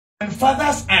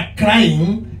fathers are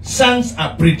crying, sons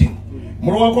are breeding.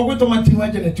 And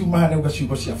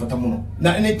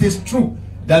it is true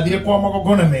that the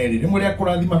gonna marry.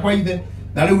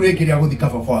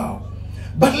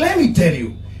 But let me tell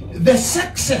you, the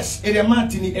success in the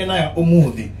Martini and I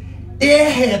omodi.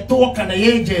 To kana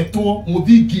yeje to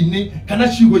mudhigine kana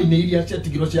shigo ineria cia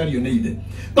tigirosha rioneide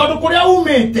tondu kuria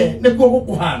umete nikuo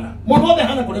gukuhana mundu wothe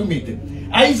hana kuria umete.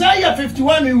 Isaiah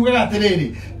 51 yugaga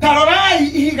atiriri tarorai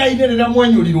ihiga-ine riria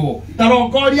mwenyurirwo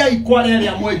tarongoria ikware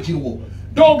ria mwenjirwo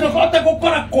ndungihota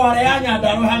gukora kware ya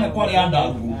nyandarua hana kware ya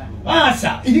ndarugu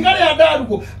asa ihiga ria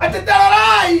ndarugu ati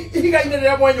tarorai ihiga-ine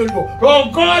riria mwenyurirwo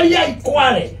rongoria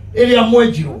ikware ria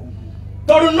mwenjirwo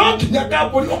toru no kinya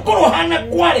kaburi okoro hana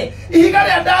kware ihiga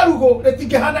ria ndarugo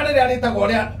retige hana ria ritagwo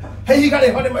ria ihiga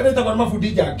ria hone ritagwo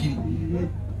mafundi jakiri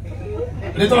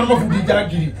ritagwo mafundi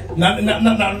jakiri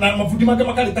na mafundi make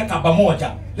makalita kamba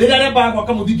moja ria ria bagwa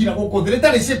kamuthigira guko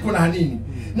ritari sipu na hanini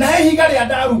na ihiga ria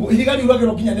ndarugo ihiga ria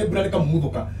uragiro kinya ne bura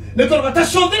rikamuthuka nitoru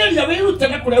gatacothereria wirute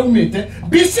na kuria umite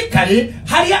basically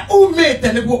haria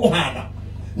umite niguo uhana.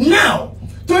 Now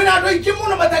twina andu aingi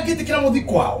muno matakitikira muthi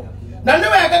kwao na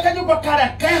niwe agakanyumba kara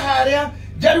kaharia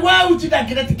jari wa utida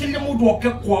kiratikirire mundu oke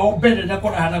kwao mbere na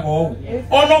kora hana go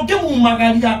ono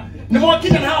ngimumagaria ni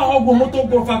mwakinya na haho go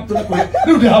mutongo factory kwe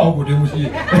riu ndi haho go ndi mucie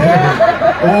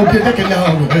ngekenya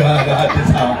haho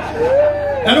ati sawa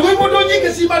na niwe mundu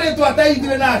nyingi cimaritwo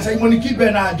ataithire na Simon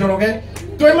Kibe na Njoroge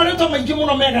twimaritwo maingi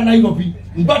muno mega Nairobi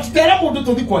but tera mundu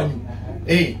tuthi kwanyu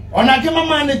ona kema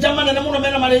manager manene muno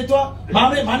mena maretwa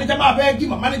manager ma bengi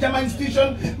manager ma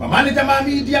institution manager ma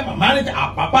media manager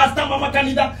pastor mama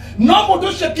kanitha no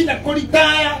mundu shekinya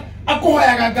kuritaya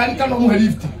akuhoyaga ngari kana muhe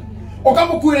lift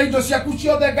okamukwira indo ciaku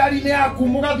ciothe ngari-ini yaku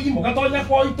mugathi mugatonya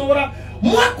kwa itura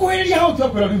mwakuhiria hau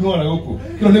twakwira riu nora guku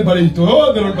kiro ni bare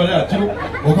itura thero bare atiro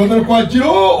ogothero kwa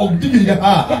jiro ogdigiria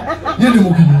ha ni ndi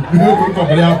mukinyu kwa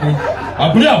bare hapo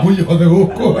aburi abu yothe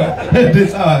guku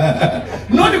ndisa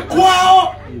no ni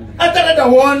kwao atarenda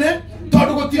wone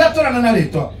tondu gutiratorana na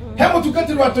ritwa he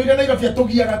mutungatirwa toire na irofia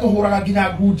tugiaga tuhuraga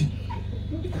nginya ngundi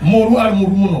muru ari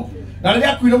muru muno na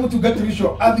riria kwire mutungatiri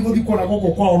ucio athi guthi kona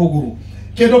guku kwao ruguru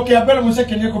kendo kia mbere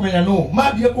musekenie kumenya no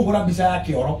mambie kuhura mbica ya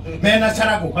kioro mena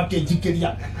carago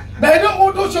makenjikiria na ndo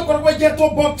mundu ucio korwo jetwo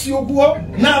box uguo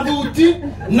na thuti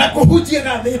na kuhujia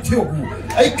gatheti uguo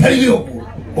aikarire uguo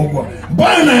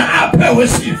Bwana apewe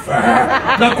sifa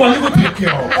na kwa nini tukio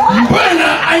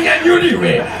Bwana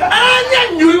anyanyuliwe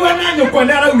nanyo kwa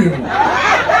nara ulimu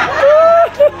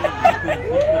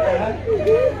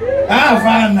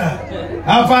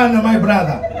Havana my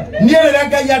brother niele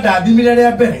rega ya dadi milele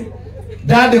ya bere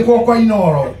dade kwa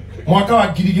inoro mwaka wa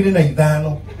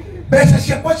 2005 besa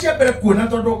cia cia bere kuona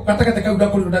tondu katakataka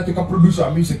udakoli ndatuka producer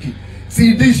wa music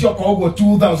CDs yoko ogo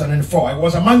 2004 I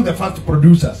was among the first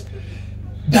producers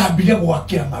dabile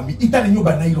gwakira mami itali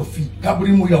nyumba Nairobi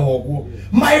kaburi muira woguo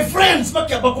my friends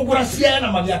bakiamba kugura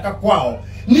ciana magiaka kwao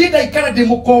ni ndaikara ndi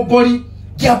mukombori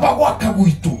kiamba gwaka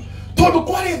gwitu tondu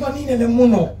kwari thanine ne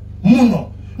muno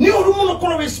ni uru muno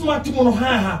koro we smart muno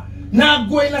haha na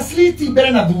ngwe na sliti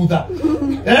mbere na thutha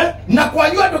na kwa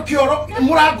yu andu kioro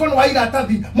murango no waira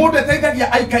tathi mundu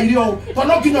eteithagia aikaire o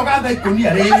tono kinyo gatha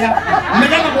ikonia riria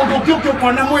nigetha mundu kiukio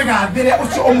kona mwigathire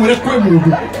ucio umwire kwi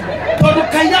mundu tondu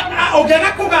kaira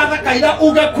ogera kugatha kaira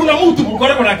ugakuna mutu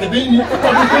mukorego nake thiini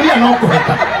tondu ikonia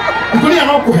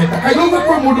no kuheta kaira uga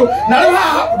kwi mundu na riu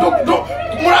haha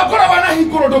murakora wana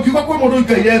hinguro ndokiuga kwi mundu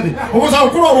ikaire thi uguca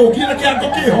ukurwo rukie na kiango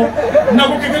kiho na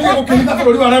gukigenia gukihitha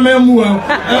bururi wa ramemu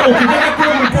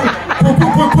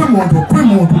kwi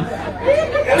mundu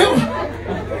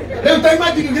leo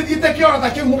taimagine ngithite kiora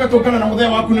take muga tokana na muthea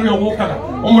waku niwe ugukaga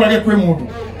umurage kwi mundu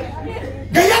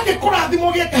ngai yake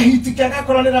kurathimo gia kahiti kia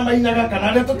gakoranira mainaga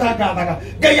kana ria tutangathaga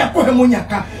ngai akuhe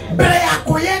munyaka mbere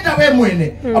yako yenda we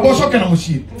mwene abocoke na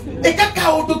mucii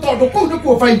ikaka undu tondu kuu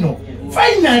nikuo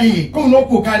finally kuu no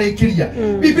kukarikiria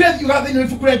Biblia yuga thini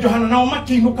ibuku ria Johana nao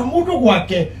makiinuka mundu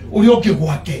gwake uri ungi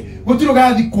gwake gutiro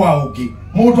gathi kwao ungi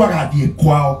mundu agathie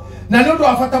kwao na ni undu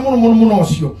wa bata muno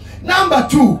ucio. Number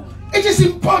 2, it is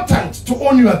important to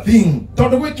own your thing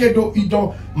tondu gwi kindu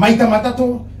indo maita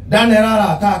matatu ndanera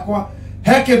atakwa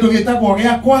he kindu gitagwo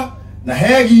giakwa na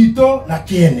he gitu na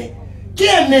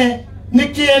kiene ni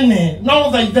kiene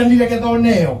no thaithanire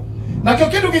gethoneo na kio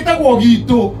kindu gitagwo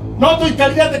gitu no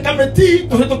tuikarire the committee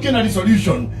tuhitukie na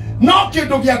resolution no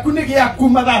kindu giaku ni giaku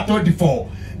mathaa 24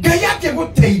 ngai yake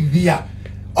guteithia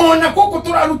ona guku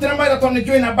turarutira maira tone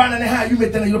joina bana ne ha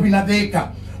yumete na Nairobi na Thika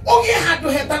ogie handu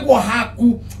hetagwo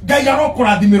haku ngai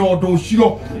arokurathimira undu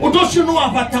ucio no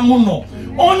abata muno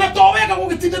ona towega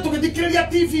gugitinde tugithikiriria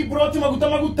TV broti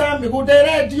maguta migude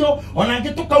radio ona ngi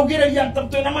tukaugereria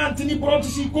ntamtena mantini broti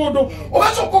cikundu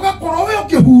ugacoka ugakorwo we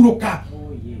ukihuruka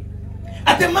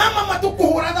ate mama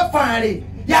matukuhura thabari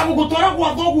ya gugutwara gwa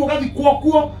thoguo gathikwo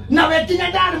kuo na we kinya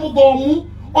ndari muthomu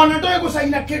ona ndoe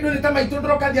gucaina kindu ni ta maitu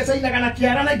ndoroka thia caina kana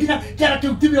kiara na nginya kiara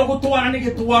kiu tibio gutwara ni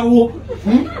gitwarwo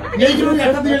ngeigiro ni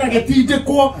atathire na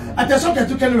gitindikwo ate coke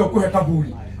tukene kuhe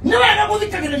kaburi ni wega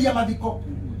guthikagiriria mathiko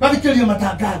bathikiriria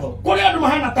matangatho kuri andu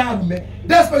mahana tarume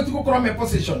despite gukorwo me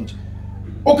positioned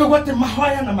ukigwate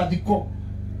mahoya na mathiko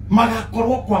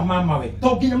magakorwo kwa mama we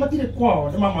to nginya matire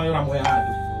kwao ni mama yora moya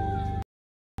handu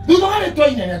thutha wa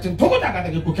rĩtwa inene atĩ tũgũthaka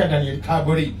gĩkuũ kĩa Daniel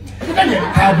Kambũri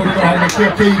no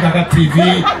amũkĩigaga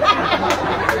TV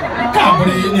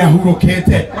Kambũri nĩ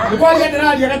ahurũkĩte nĩ kwaria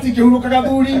ndĩraria gatingĩhurũkaga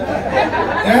thuri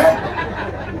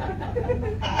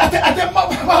ate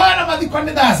mahana mathiko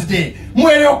nĩ Thursday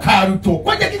mwĩrĩ ũkarutwo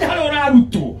kwanja nginya harĩa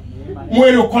ũrarutwo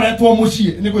mwĩrĩ ũkoretwo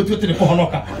mũciĩ nĩ gwĩtwo tĩrĩ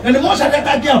kũhonoka na nĩ mocaga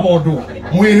atangĩabondwo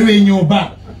mwĩrĩ wĩ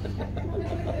nyũmba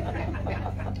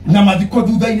na mathiko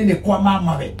thutha-inĩ nĩ kwa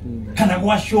mama we kana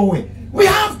gwa showe. We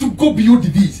have to go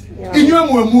beyond this. Inywe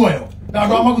mwe muoyo na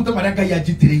ndo amaguta maria Ngai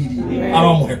anjitiriirie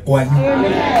aromuhe kwanyu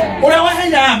uria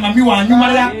waheira mami wanyu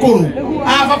maria akuru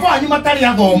baba wanyu matari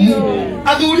athomu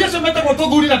athuri acio metagwo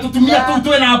tuthuri na tutumia tuu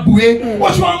twina mbuĩ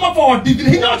ucio wa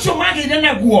mabondithire hinya ucio magĩire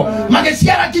naguo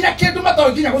magĩciara nginya kĩndũ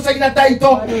matoĩ nginya gũcaina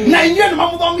taito na inyuĩ nĩ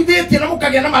mamũthomithĩtie na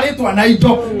mũkagĩa na marĩtwa na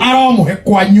indo aromuhe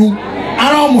kwanyu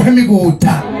aromuhe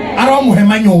mĩgũnda aromuhe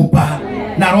manyũmba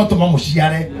na arotũma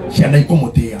mũciare ciana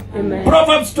ikũmũtĩa.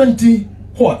 Proverbs 20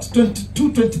 what 22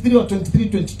 23 or 23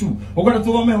 22 ogora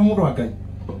tuthome mundu wa Ngai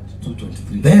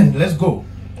 2:23 then let's go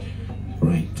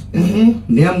right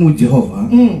ni amu Jehova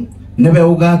nebe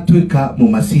ugatwika mu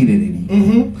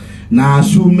masirĩrĩri na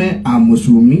acume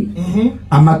amucumi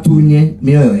amatunye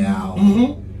mioyo yao.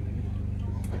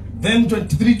 Then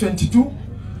 23:22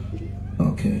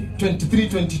 okay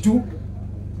 23:22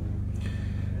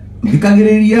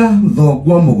 Thikagiriria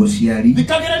thoguo muguciari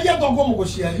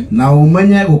na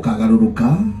umenye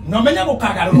gukagaruruka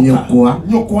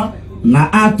nyukwa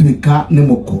na atwika ni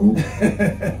mukuru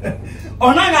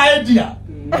onaga endia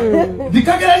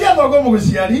thikagiriria thoguo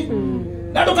muguciari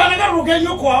na ndukanagaruruke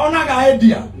nyukwa onaga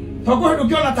endia toguo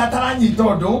ndukiona tataranyi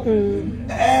tondu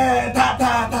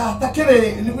ta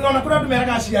kire ona kura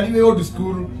ndumeraga ciari we old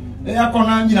school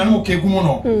yakona nyina ni mukegu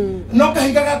muno no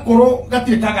kahigaga kuru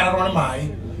gatikagararwo ni mai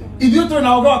ithuĩ twĩ na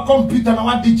ũgĩ wa computer na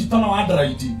wa digital na wa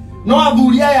android no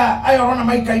athuri aya orona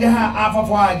maikaire ha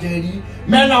ababa wa Njeri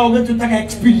mena ũgĩ twĩtaga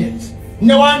experience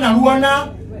nĩ wanaruona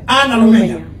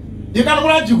anarũmenya ikana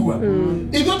mũranjigua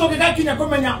ithuĩ tũngĩgakinya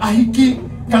kũmenya ahiki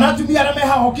kana atumia arĩa me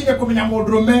haha ũkinye kũmenya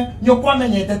mũndũrũme nyũkwa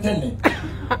amenyete tene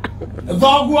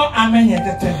thoguo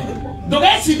amenyete tene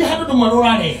ndũgecirie handũ ndũ mwerũ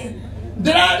ũrarehe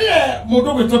ndĩrarire mũndũ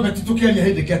ũgwĩtwo Beti tũkĩaria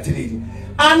hĩndĩ ĩngĩ atĩrĩrĩ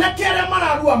anake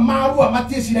arĩa marua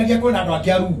matiĩciragia kwĩna andũ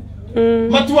angĩ aru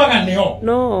matuaga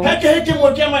nĩo heke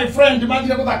mweke my friend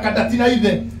mathire gũthaka ndati na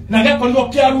ithe na gĩakorirwo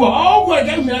kĩarua ũguo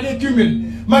ngĩrumĩra gĩkiumĩri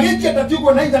magĩikia ndati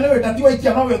ũguo na ithe nĩwe ndati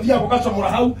waikia nowe ũthiaga gũgacomora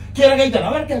hau kĩera gĩa ithe na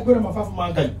wereke ngwĩre mababu ma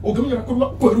Ngai ũngĩmenyera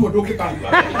kwĩruo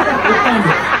ndũngĩkanyua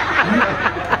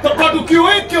tondũ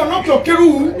kĩũĩ kĩo nokĩo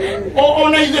kĩruu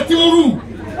ona ithe ti mũruu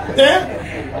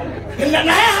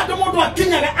na he handũ mũndũ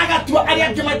akinyaga agatua arĩa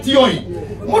angĩ matioi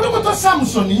mundu gũtwo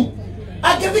Samsoni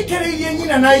agĩthikĩrĩirie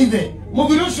nyina na ithe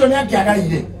mũthuri ũcio nĩ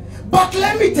angĩagaire but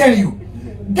let me tell you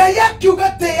Ngai akiuga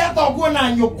tĩa thoguo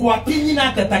na nyũkwa ti nyina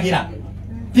atetagĩra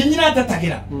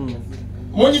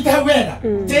mũnyite hau wega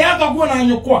tĩa thoguo na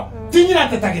nyũkwa ti nyina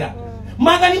atetagĩra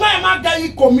mathani maya ma Ngai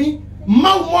 10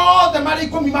 mau mothe marĩ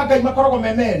 10 ma Ngai makoragwo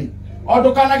me merĩ o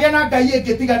ndũkanagĩe na Ngai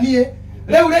ĩngĩ tiga niĩ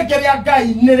rĩu rĩngĩ rĩa Ngai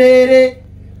nĩ rĩrĩ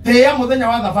tĩa mũthenya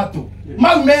wa thabatũ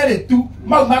mau merĩ tu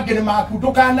mau mangĩ nĩ maku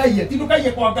ndũkanaiye ti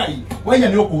ndũkaiye kwa Ngai waiya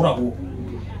nĩ ũkũragwo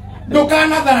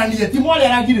ndũkanatharanie ti mwarĩ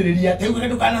arangirĩrĩria teuge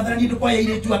ndũkanatharanie ndũkoya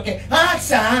airĩtu ake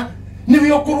aca nĩwe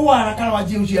ũkũrwara kana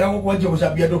wanjie gũciaragwo kwanjia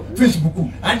gũcambia andũ Facebook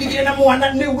andigire na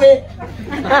mwana nĩwe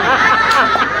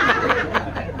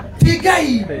ti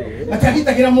Ngai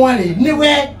atagitagĩra mwarĩ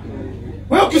nĩwe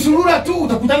we ũkĩcurura tu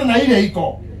utakutana na ile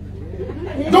iko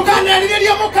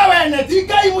ndũkanerirĩria mũkawene ti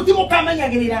Ngai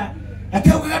mũtimũkamenyagĩrĩra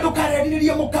ataugaga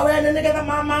ndũkanerirĩria mũkawene nĩgetha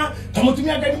mama ta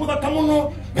mũtumia Ngai mũthaka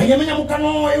mũno Ngai amenya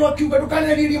mũkano ũyũ akiuga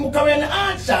ndũkanerirĩria mũkawene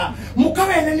aca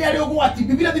mũkawene nĩ arĩ ũgwati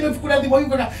Biblia thĩinĩ ibuku rĩa thimo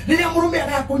yugaga rĩrĩa mũrũme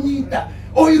agakũnyita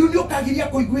ũiru nĩ ũkagiria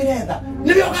kũiguĩra tha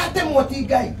nĩwe ũgatemwo ti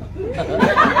Ngai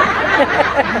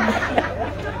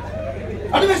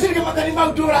andũ mecirĩge mathani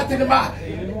mau tũra atĩ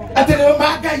nĩwe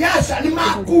ma Ngai aca nĩ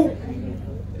maku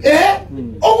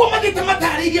ũguo magĩte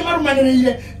matarĩirie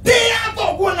marumanĩrĩire tĩa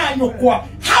thoguo na nyũkwa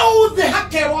how the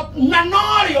hakero na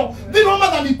norio thino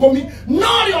mathani komi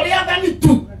norio ria thani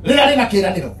tu ria rina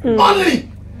kiraniro only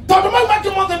tondu mau maki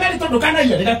mothe meri tondu kana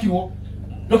iya rigakiwo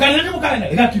ndukana ni mukana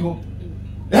rigakiwo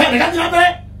rigakiwo mbere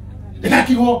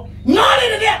rigakiwo nori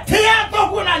ria tia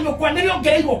togu na nyukwa nirio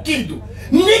ngereirwo kindu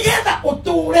nigetha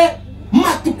uture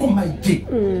matuko maigi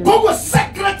koguo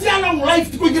secret ya long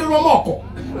life tikuigirwo moko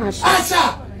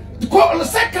acha ko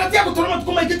secret ya gutura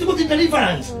matuko maigi tikuthi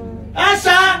deliverance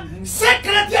acha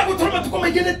secret ya gutura matuko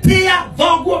maigi ni tia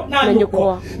thoguo na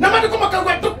nyukwa na matuko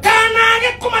makagwa tukanage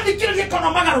kumathikiriria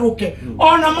kana magaruke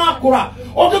ona makura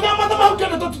ogithoma thoma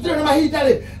ukende tutire na mahinda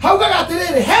ri haugaga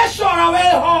atiriri heshora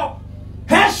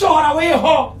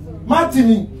weho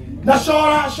matini na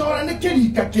shora ni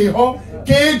kirika kiho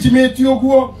kejimeti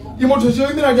oguo imoto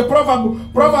cio imiraje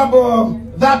proverb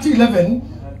 30:11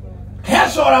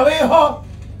 heshora weho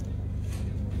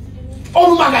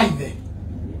orumagaithe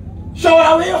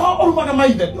shora weho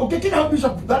orumagamaithe ukikina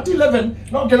bishop 30:11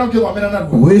 no ngena ngithomera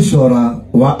naruo wishora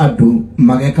wa andu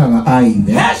magekaga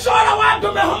aithe heshora wa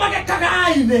andu meho magekaga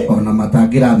aithe ona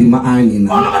matangirathima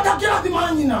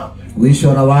anyina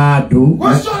wishora wa andu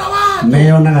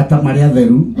meonaga ta maria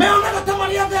theru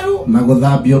na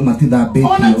guthambio matithambĩtio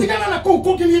ona tigana na kuu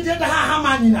kungiliete haha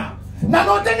manyina na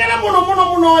no tengera muno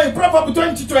Proverbs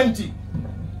 20:20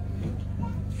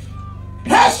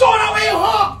 heshora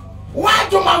weho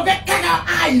watu magekaga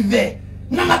aithe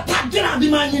na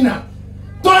matangirathima nyina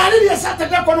torariria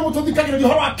Saturday kwa mututhikagiriria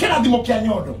horo akirathimo kia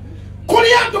nyondo kuri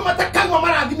andu matakagwa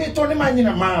marathimitwo ni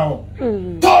manyina mao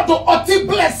tondu oti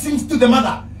blessings to the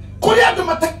mother kuri andu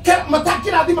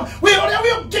matakirathima we oria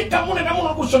we ngika munene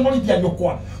muno guconorithia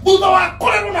nyukwa thutha wa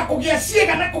kurerwo na kugia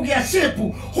ciega na kugia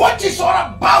shape what is all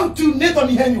about you neither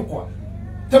ni henyukwa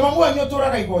tema mwanyo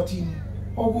turaga igotini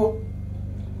oguo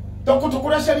toko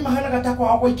tukura ciari mahana gatakwa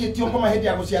hapo ikitio ngoma hindi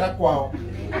ya guciara kwao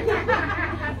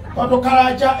tondu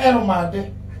karanja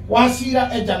eromande wasira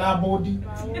eja na bodi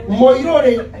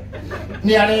moirore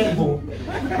ni arengo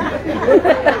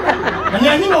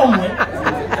nani nomwe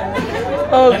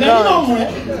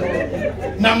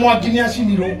na mwagini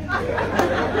aciniro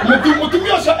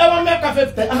mutumia ucio ewa miaka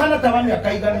 50 ahana tawa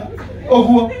miaka igana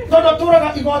oguo tondu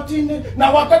turaga igotini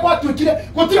na gwake gwatuikire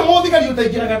gutire muthigari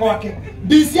utaingiraga gwake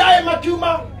DCI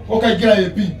makiuma ukaingira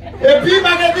AP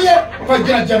magethie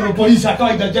ukaingira general police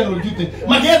akawaida general duty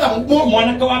magetha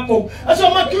mwanake wako acio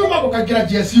makiuma ukaingira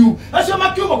GSU acio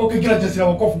makiuma ukaingira jeshi la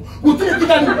wokofu gutire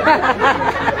tigani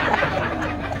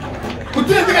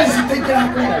sitaikira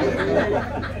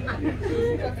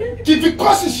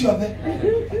kivikosi ciothe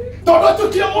tondu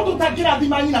tukire mundu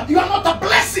takirathima nyina you are not a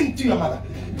blessing to your mother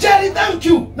Njeri thank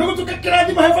you nugu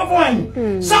tukirathima hefa fwanyu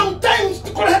sometimes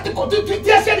tukorehete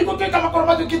tutia ciari gutwika makoro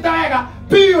matukita wega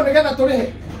pio nigetha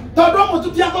turihe tondu amwe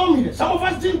tutiathomire some of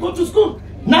us didn't go to school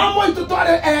na amwe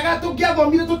itutware ega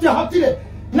tukiathomire tutiahotire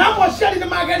na amwe ciari ni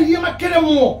mageririe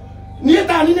makiremwo I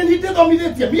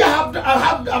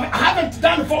haven't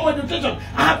done formal education.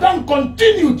 I have done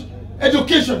continued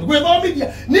education. With all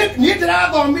media, there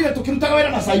are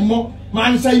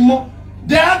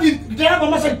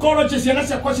the psychologists and that's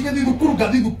a question of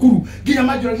the Kuru. Gina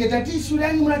majority that is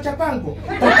Sudan Chapango.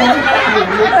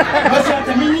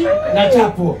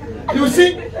 You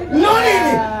see, no,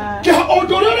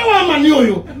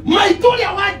 my told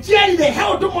you the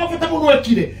hell to more for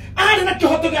I na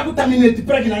kihoto gya contaminate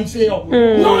pregnancy yo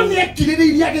no ni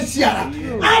ekiriri ya gesiara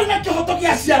I na kihoto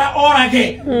gya siara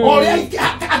orage oria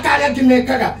akari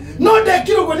akinekaga no de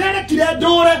kirugo ni na kire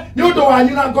dore ni undo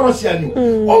wanyu na ngoro cianyu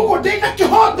ogo de na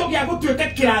kihoto gya gutweka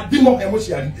kirathimo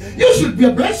emociari you should be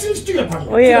a blessing to your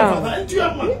family, to your father and to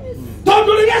your mother.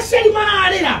 Tondu ria ciari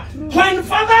mararira when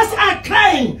fathers are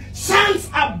crying sons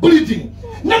are bleeding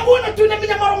na mbona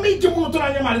tunamenya maro mingi muno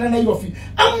turanyamarira na irofi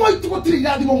amwe itugutiri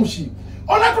irathimo muci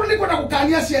ona kuri kwenda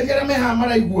gukania aciari aria meha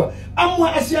maraigua amwe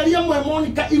aciari amwe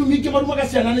monika irumike marumaga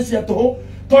ciana ni cia toho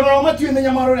tondu matue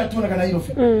menya maro ria tunaga na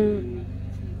irofi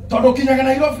tondu kinyaga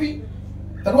na irofi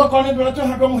tarua kone ndo tu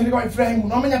hando muhiri wa Ibrahim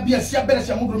no menya bia cia mbere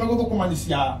cia mundu meguthuku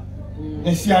cia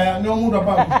ni cia ni mundu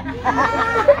abagu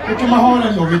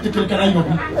ukimahona ni ogitikirika na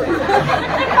irofi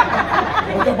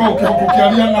okaba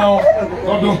ukiaria nao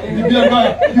tondu bibia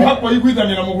ba yuhakwa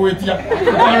igwithania na mugwetia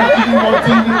kana kini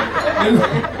motini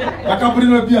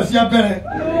akabrino bia cia mbere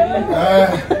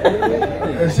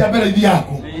cia mbere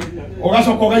ithiako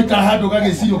ugacoka ugaita handu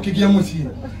gagicirio kigie mucii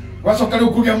ugacoka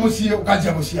riu kugia mucii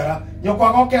ukanjia guciara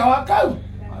nyokwa goke wakau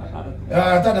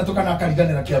tandatu kana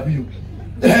kariganira kia biu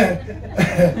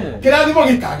kirathimo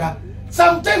gikaga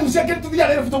sometimes yakituthia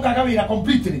rero tukaga wira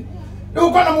completely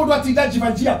riu kana mundu atinda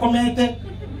jivanjia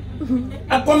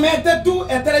akomete tu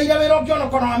etereire wira ukiona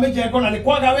kona amejengo na ni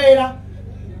kwaga wira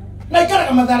na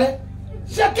ikaraga Mathare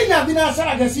cia kinya thina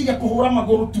caraga ciga kuhura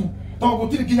maguru tu to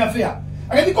gutiri kinya fea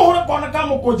agethi kuhura kona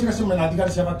kamo konjira cemena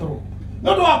thigari cia batoro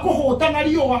no ndo akuhuta na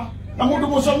riwa na mundu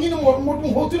mucongi ni mundu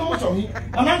muhuti no mucongi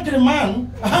an angry man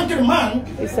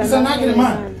is an angry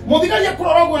man muthigari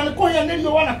akurora gwa ni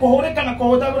kuhianirio wana kuhurika na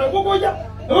kuhuta gugoja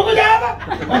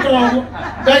Akorogo.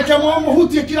 Daika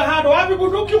muhuti kila hado abi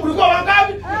bunduki mrugo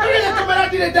wangapi? Ile kamera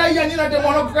dile dai ya nina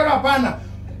demono kukara hapana.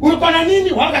 Ulikuwa na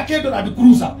nini? Waga kedo na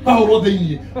bikuruza kwa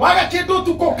horodhe waga kedo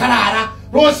tuko karara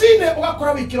rosine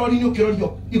ugakora wikirori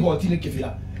ukirorio igotine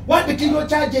kifira wande kinyo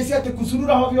charges ate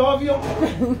kusurura ovyo ovyo.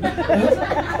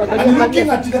 I'm looking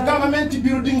at the government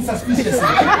building suspiciously.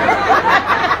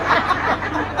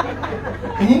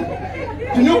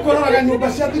 Tunukora ga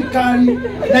nyumba cia thirikari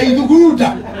na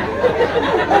ithuguda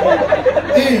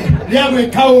riagwe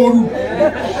kaoru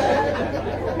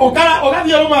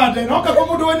ogathia rumande no kako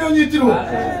mundu wene unyitirwo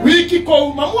wiki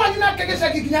kou mamwanyu nake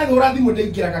gicaki kinya thura thimu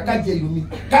ndeingiraga kanjia irumi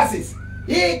cases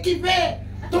kibe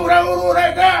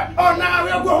turamururaga ona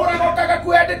we guhuraga kaga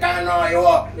kwendekana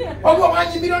yo ogwo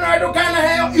wanyimiro na ndukana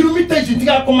heo irumi taici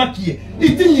tigakumakie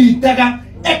itinyitaga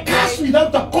a case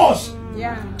without a cause.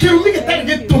 Kirumi getari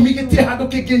getumi getire hando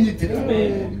kekenyitira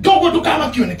gogo dukama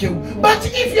kione keu. But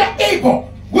if you are able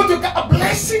go to a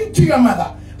blessing to your mother,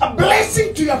 a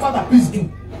blessing to your father, please do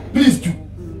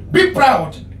be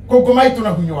proud gogo maitu na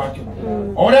hunyo wake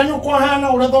ore nyukwa hana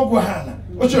ore thogo hana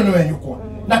ucio ni we nyukwa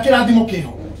na kirathimo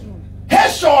kiho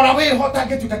heshora we hota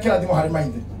getuka kirathimo hari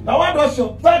maithe na wado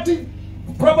acio 30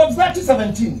 Proverbs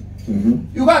 30:17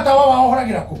 yugata wa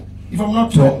horagira ko if I'm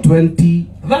not wrong 20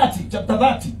 30 chapter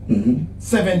 30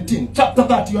 17 chapter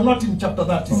 30 you're not in chapter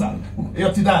 30 son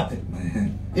you're to that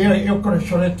you're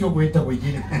correct you're going to go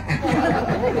in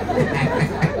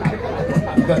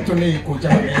that to me ko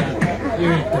jame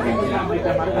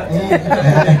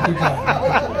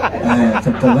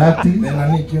chapter 30 then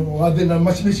aniki wade na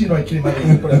mashimishi no ikirima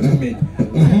ko to me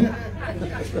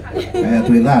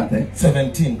to that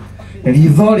 17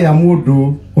 ritho ria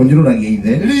mundu unyururagia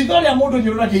ithe ritho ria mundu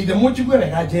unyururagia ithe munjigwe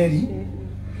wega Njeri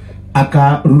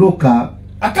akaruruka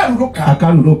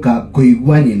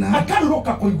kuigwa nyina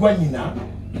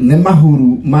ne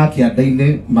mahuru ma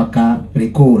kianda-ini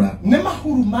makarikura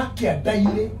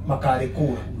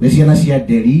ne ciana cia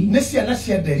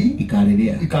nderi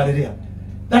ikariria.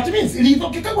 That means ritho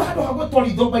kikagwa hado hagwa to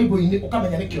ritho Bible-ini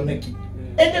ukamenya ni kioneki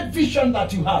any vision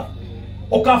that you have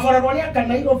ukafararwa ni aka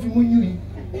Nairobi munyui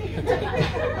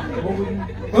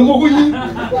Mogunyi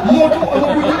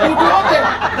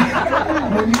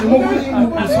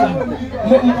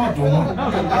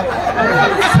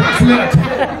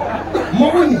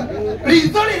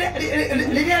ritho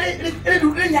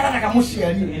nyararaga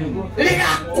muciari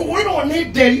rigakurirwo ni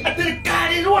nderi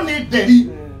atirikarirwo ni nderi.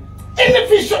 Any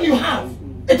vision you have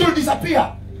it will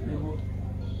disappear.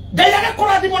 Ngai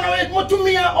agakurathimo na we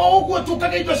mutumia o uguo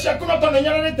tukaga indo ciaku no tono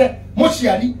nyararite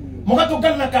muciari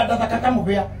mugatungana na kandatha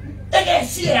katamubia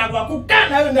egeciera gwaku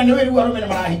kana we na niwe ruwa rumene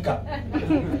marahika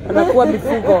anakuwa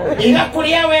mifugo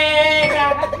igakuria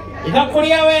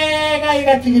wega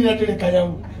igatigirira tuli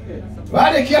kanyau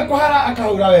warikia kuhara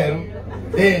akahura weru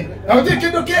na uti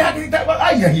kindu ki hakita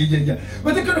aya hijeja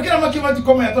uti kindu kira makimati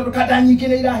komea tondu kada nyingi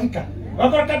ni irahika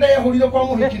wakora kada yahurire kwa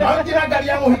muhiki na njira ngari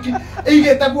ya muhiki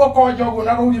igete guoko njogo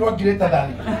na ruhirwo ngireta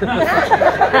thani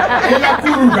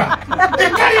kuruga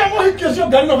ikari ya muhiki ucio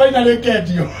ngari no baina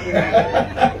rekendio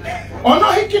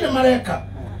ono hiki ni mareka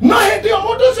no hendio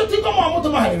mundu ucio tiko mwa mutu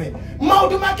mahariwe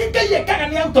maundu makikaye kaga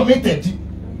ni automated.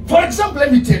 For example,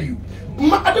 let me tell you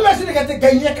adu mesire gate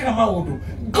gainye kaga maundu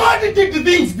God did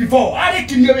things before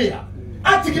arikirie wira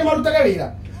atike marutaga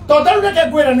wira to daru reke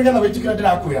gwira nigetha witikira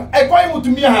ndirakwira ekwa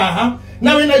mutumia haha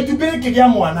na wina itubire kigia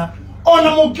mwana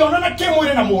ona mukiona na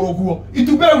kimwire na muruguo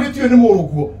itubire uritio ni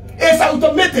muruguo is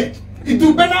automated.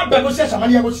 Itubire na mbego cia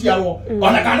camania guciarwo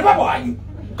ona kana babo wanyu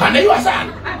kana yu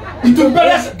asana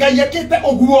itubire gayekete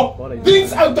oguo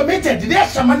things automated they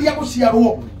camania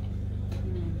guciarwo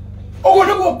ogo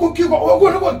nego kukigo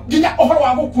ogo nego ginya ohoro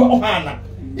wa gukua ohana.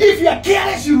 If you are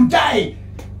careless you die.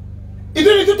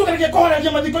 Idiri tu tukarikia kohana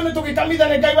ya mathiko ni tukikamidha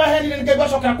ne Ngai waheni ne Ngai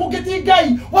wacokera kugiti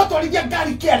Ngai watu aligia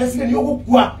ngari careless ni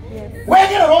ugukua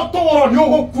wegera rotoro ni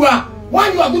ugukua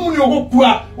wanyu athumu ni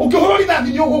ugukua ukihoro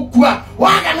rithathi ni ugukua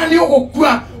wagana ni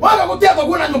ugukua waga gutia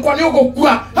thogu na nyukwa ni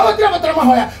ugukua hawatira batara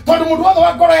mahoya tondu mundu wothe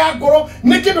wa ngoro ya ngoro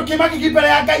ni kindu kimagigi mbere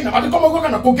ya Ngai na mathiko mauga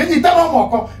kana kunginyita ro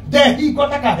moko ndehi ko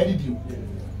takaherithio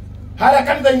hara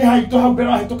kanitha-ini haitu hau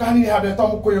mbere hahituka hanini handu etwa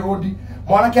Mukuyu Road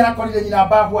mwanake arakorire nyina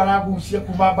babu aragucia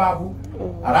kuma babu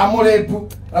aramurepu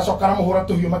aracoka aramuhura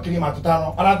tuhiu makiria ma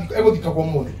 5 arathi eguthikagwo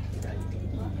muthi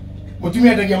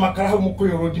mutumia ndagia makara hau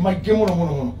Mukuyu Road maingi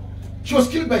muno She was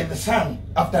killed by the son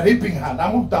after raping her. Na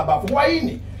muta bafu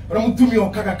waini. Ora mutumi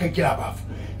okaga kaikira bafu.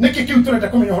 Niki kiu turenda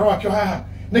kumenya horo wakyo haha.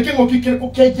 Niki ngokikire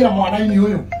kukenjira mwana-ini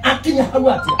uyu. Akinya hau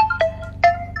atia.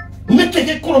 Niki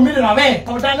gikurumirira we.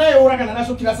 Tonda naye uragana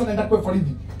nacio kirasa nenda kwe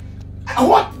borithi.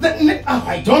 What the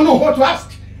I don't know what to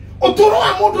ask. Uturo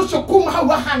wa mundu ucio kuma hau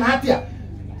hana atia.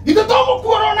 Ithe tomu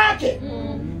kuoro nake.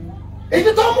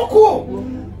 Ithe tomu kuo.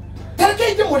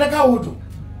 Tareke ite mwendeka undu.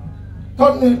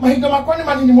 Mahinda makwa ni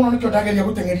manini muno nikyo ndageria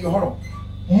gutengeria horo.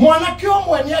 Mwanake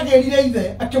omwe ni agerire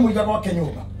ithe akimuiga gwake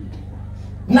nyumba.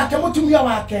 Nake mutumia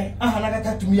wake ahanaga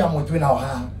ta tumia mwe nao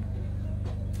haha.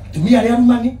 Tumia ria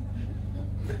rumani.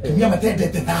 Tumia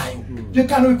matendete thayo.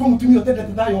 Ndikano iko mutumia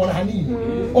utendete thayo ona hanini.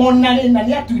 Ona rina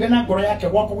ni atuire na ngoro yake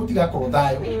gwako gutiga koro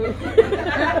thayo.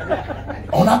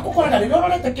 Ona kukoraga rero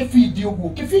orete kibindi uguo.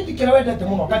 Kibindi kira wendete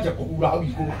muno kaje kuhura hau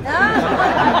iguru.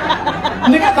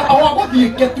 Nigetha awaguthie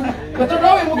ketu. Tondu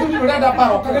we muthuri urenda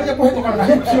baro kageria kuhituka na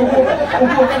hiki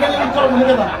uguo kageria gukoro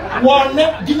nigetha wone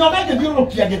nginya wenge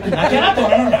thiurukia gitina kera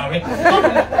twarana nawe.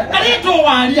 Arito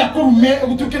waria kurume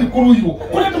gutuke ni kuruiwo.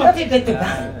 Kuri ndu matendete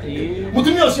thayo.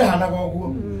 Mutumia ucio hanaga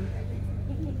uguo.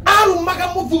 Arumaga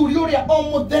muthuri uria o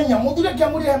muthenya muthuri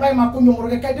akiamurira mai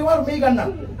makunyumuruge kaide warume igana.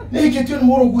 Ni hikitio ni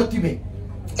muru uguo tiwe.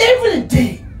 Every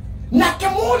day. Na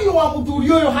kemuri wa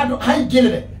muthuri uyo handu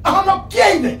haingirire.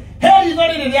 Ahonokia ithe. Heri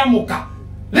thori ria muka.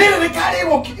 Riri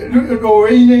rikarirwo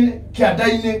rowe-ini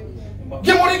kianda-ini.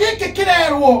 Kimuri giki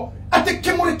kirerwo ati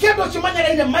kimuri kindu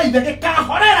cimanyereire maithe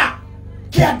gikahorera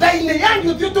kianda-ini. Yani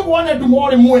uthio tuguone ndumo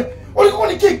rimwe. Urikuwa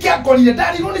ni kiki kiangorire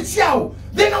ndarirwo ni ciao.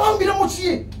 Thina waumire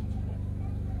mucii.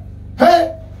 He.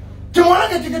 Kimwana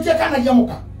giki gitiakanagia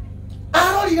muka.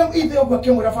 Arorire ithe uguo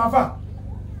akimwira baba.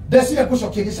 Ndecire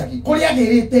gucokia gicagi. Kuria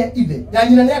agirite ithe. Ya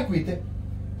nyina ni akuite.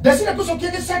 Ndecire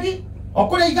gucokia gicagi.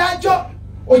 Okuria iganjo.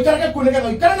 Oikarage kunega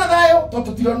oikara na thayo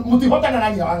totutiro mutihotana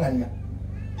na nyina wangania.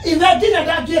 Ithe nginya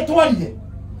ndagietwarire.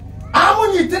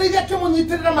 Amunyitirire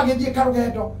kimunyitirira magithie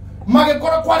karugendo.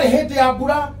 Magikora kwari hindi ya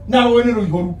mbura na ruwe ni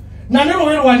ruihoru. Na ni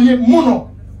ruwe rwarie muno.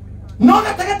 No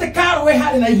gatagate ka ruwe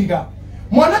hari na ihiga.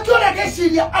 Mwanake uria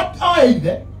geciria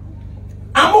oithe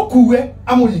amukue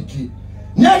amurikie.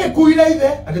 Ni agikuire ithe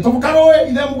agitoboka ruwe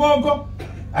ithe mugongo.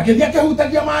 Agithie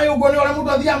akihutagia mai uguo ni ora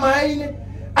mundu athia mai-ini.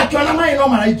 Akiona mai no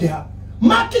maraikiha.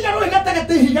 Makinya ruwe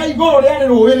gatagate ihiga iguru riari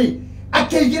ruwiri.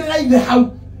 Akiigirira ithe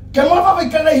hau. Kemova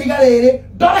vaikara ihiga riri.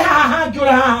 Ndore haha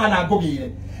ngiura haha na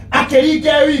ngugire.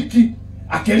 Akiringa wiki.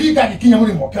 Akiringa gikinya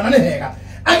murimo. Kiona ni hega.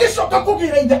 Agicoka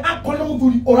kugira ithe akorera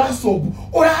muthuri uracobu.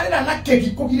 Urarira na kegi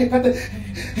kugire kate.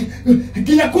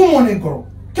 Kinya kumone ngoro.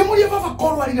 Kemuria baba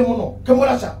korwa rire muno.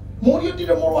 Kemuraca. Murio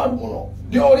ndire murwaru muno.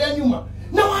 Ndio uria nyuma.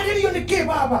 Na waririo ni ki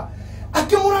baba.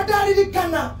 Akimura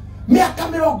ndaririkana. Miaka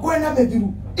 40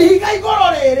 mithiru. Ihiga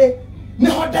igoro riri.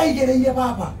 Niho ndaigereire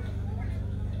baba.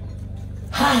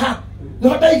 Haha.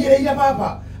 Niho ndaigereire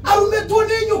baba. Arumetwo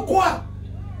ni nyukwa.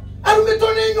 Arumetwo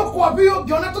ni nyukwa bio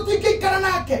ngiona tutingiikara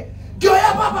nake.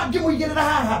 Ngioya baba ngimuigirira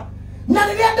haha. Na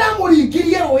riria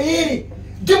ndamuringirie ruiri.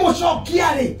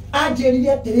 Ngimucokia ri.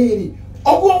 Anjirire atiriri.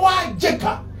 Oguo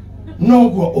wanjika.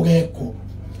 Noguo ugekwo.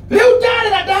 Riu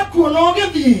ndarira ndakuona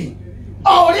ugithii.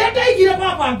 O uria ndaigire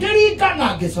baba ngiringa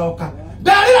na ngicoka.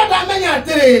 Ndarira ndamenya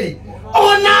atiriri.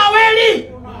 Onawe ri.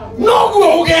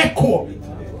 Noguo ugekwo.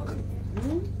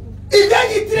 Ithe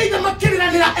nyitire ithe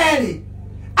makiriranira eri.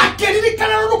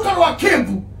 Akiririkana ruruka rwa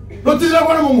Kembu. Rutira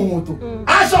gwana mumutu.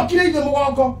 Acokire ithe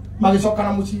mugongo. Magicoka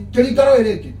na muci. Kiringaro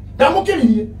iriki.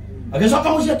 Ndamukiririe. Agicoka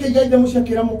muci akiiga ithe muci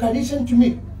akira muka listen to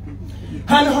me.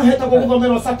 Hana ho heta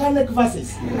guthomero satanic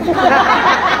verses.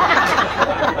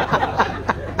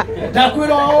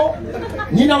 Dakwiro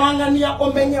nyina wangania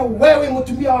umenye wewe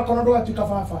mutumia wako ndo atuka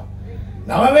fafa.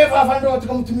 Na wewe baba ndo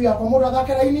atuka mutumia wako mundu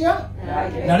athakira inia.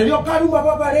 Na ririo karuma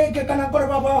baba reke kana kore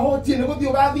baba hoti ni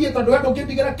guthio gathie tondu endo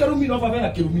ngitigera kirumi no baba na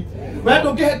kirumi.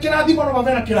 Wendo ngihe kirathimo no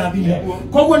baba na kirathimo.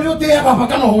 Koguo ni utie baba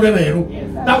kana hure weru.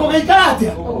 Na kugeikara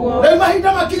atia. Riu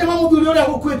mahinda makinya mamuthuri uria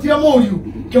gukwitira muriu.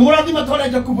 Kimurathima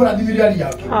toreje kuburathimiria ria.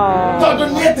 Tondu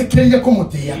ni etikirire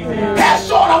kumutia.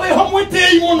 Hecora we ho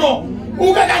mwitei muno.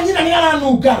 Ugaga nyina ni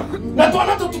aranunga. Na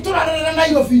twana tuturarera na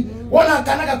Nairobi. Wona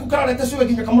kanaga kukarorete suwe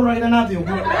ginya kamurorera na thi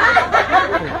uguo.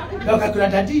 Ndoka kula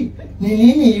dadi. Ni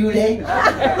nini yule?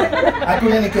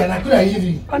 Akuna ni kana kula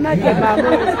hivi. Ona kama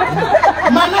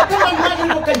Mana kama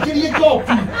mwana ukajirie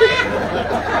topi.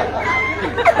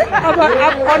 aba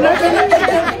ona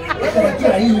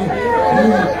Kula hivi.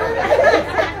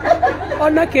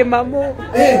 ona kimamo.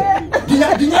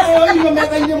 Dinya hiyo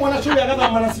metha-ini mwana shule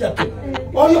akathama na ciake.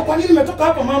 Oyo kwa nini nimetoka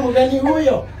hapa mama gani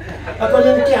huyo?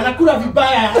 Akonyekia anakula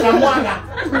vibaya na mwaga.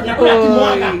 Anakula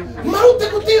kimwaga. Marute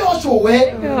kutio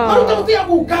showe. Marute kutia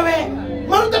kukawe.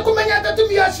 maruta kumenya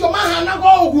tatumia acio mahana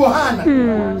go uguo hana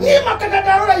ni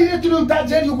makagadara ile tulu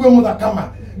tajeri uguo muthakama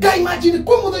Guy, imagine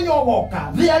kwa muthenya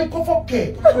ogoka thia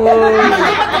ikofoke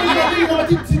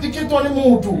matindikitwo ni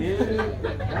mundu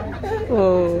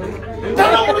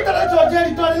tana mundu taracho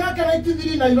jeri twari nake na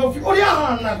itithiri na Nairobi uria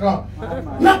hanaga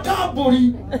na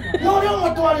kaburi no ria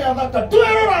matwari athaka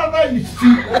twirora thaici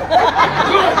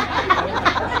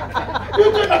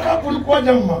yuko na kaburi kwa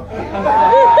jamaa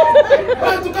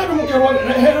tukano mukero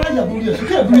hera ya buria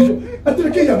sikia buria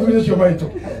atireke ya buria cio maito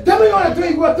tama yona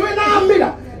tuigwa twina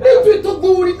amira Itu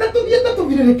thuri na tuthiete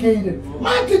tuvirerekeire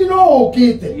makini no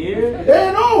ukite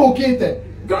no ukite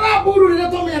graburu rire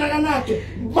tomenyanaga nake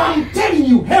I'm telling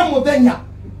you he muthenya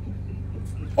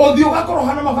othio gakoro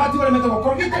hana mabati bare metego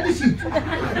korogite disi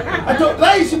ato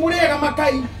raisi muriega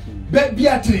makai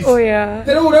Beatrice oh yeah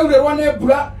tere ure rwane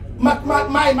bura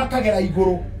mai makagera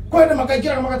iguru kwende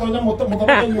makaikira magatonya moto nyo moko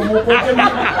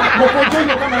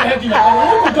kama hedi na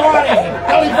kutore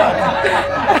kalifata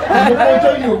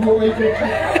moko nyo moko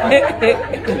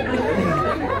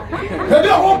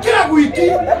Ndio hokera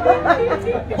gwiki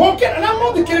hokera na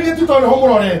mondi kirire tutore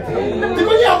homurorete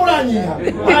tikunya muranyiha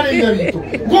ari ndebitu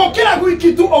hokera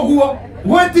gwiki tu oguo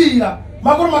gwetira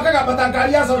maguru makaga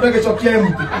batangari asa ndege chokia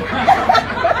emuti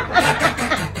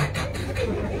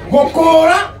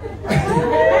gokora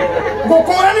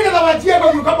ni getha wajie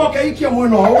go yuka boke ikia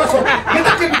muno ugaso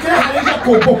nitake bikira harija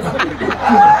kumbuka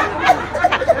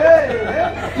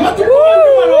matukoni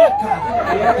maroka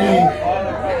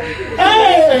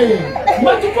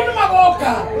matukoni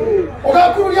maroka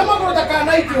ugakururia maguru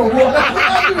takana itio guo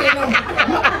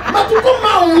matukoni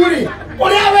mauri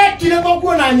uria wekire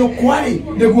thoguo na nyokwari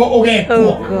niguo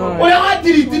ugekwo uria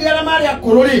watiritire ara mari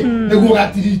akururi niguo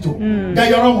gatirito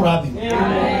Ngai oro murathi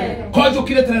Kojo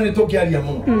kile tena nitokiaria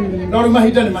muno no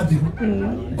mahinda ni mathiru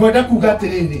ngoenda kuga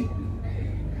atiriri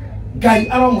Ngai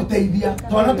aromuteithia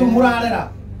twana tumurarera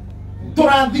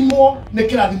turathimwo ni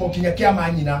kirathimo kinya kia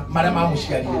manyina maria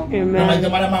mamuciarie na maithe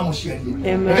maria mamuciarie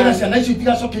ngena ciana icio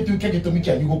itigacoke tuike gitumi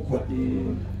kia nyugukua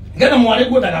ngena mwari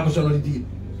guo ndagaguconorithie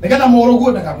ngena moro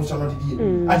guo ndagaguconorithie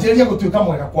anjeria gutuika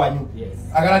mwega kwanyu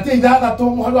agaratia ithathatu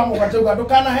muharu wa mugwanja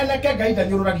ndukana heneke Ngai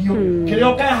ndanyururagio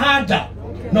kirio kahanda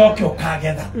no kyo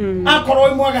kagetha akorwo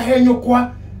imwaga henyukwa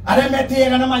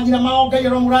aremetega na manyina mao Ngai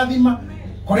ro murathima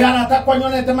kuri arata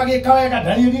kwanyonete magika wega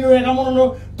Daniel ni wega muno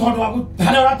no tondu waku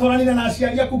tare uratoranire na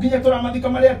aciari aku kinya turamathika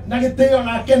maria na giteo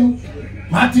na kenu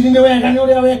matini ni wega ni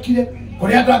uria wekire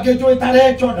kuri andu angejo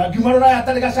itarecho ndangimarora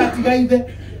yatari gacati gaithe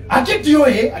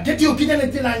akitio kinya ni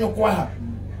tina nyukwa ha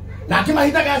na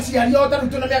akimahithaga aciari othe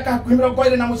rutu na miaka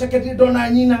 20 na muceketi ndona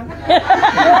nyina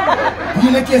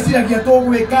nyine kiesiragia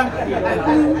tugwika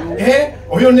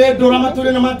uyu ni ndura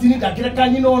maturi na matini ndakireka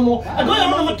nyina ono andu aya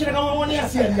mana makirega mawone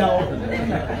aciari yao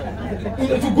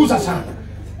tuguza sana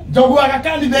jogu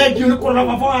agakani thengio ni kurora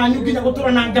baba wanyu nginya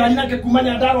gutura na ngari nake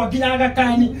kumanya ndarwa nginya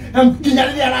agakani nginya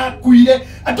riria arakuire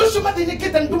andu cio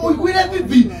mathinikite ndumuiguire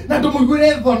thithi na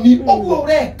ndumuiguire thoni oguo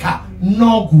ureka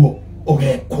noguo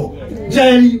ugeko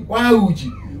Njeri wa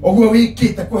uji oguo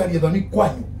wikite kweheria thoni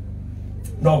kwanyu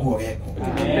noguo ugeko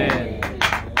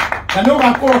kana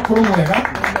ugakora kuru mwega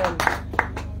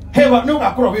hewa no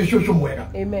ugakora wi shushu mwega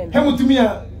he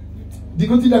mutumia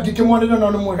digotida kikemwanira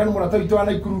na mwega ni murata witu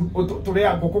ana ikuru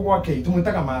turia ngoko gwake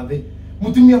tumwitaga mathi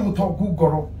mutumia mutongu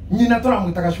ngoro nyina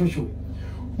turamwitaga shushu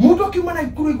mundu akimana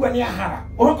ikuru igwa ni ahara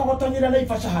uroko gotonyira na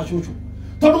ifasha ha shushu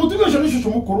tondu mutumia ucio ni shushu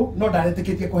mukuru no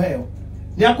ndareteketie kuheo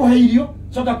ni akuheirio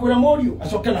coka kwira morio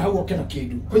acoke na hau oke na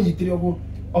kindu kunyitire oguo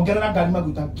ongerera ngari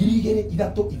maguta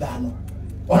 2,3,5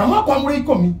 ona mwakwa muri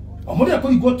 10 omuri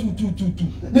akuigwo tu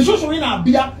ni cucu wina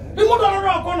mbia ni mundu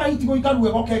arora akona itigo ikaru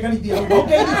egoke garithia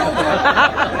oke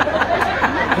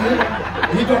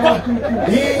ito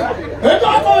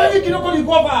ako wewe kinoko ni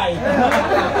kwa bai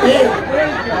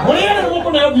muri ana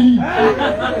moko na yobi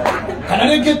kana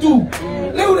reke tu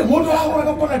leo le mundu ahora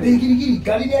gakona ndigirigiri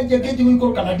ngari ni anjekeje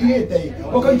gwikuru kana ndirete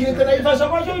okaigirite na ifasha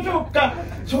kwa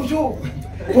cucu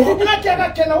ukuna kiaga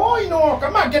kena woi no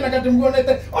kama kena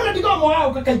katimgonete ona ndigomo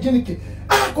wao kakaijiniki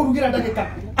akurugira ndagika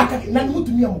na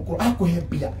mutumia mukuru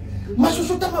akuhebia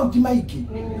masusu tama utimaiki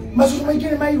masusu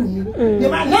maikene mairumi ni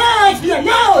manafia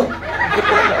no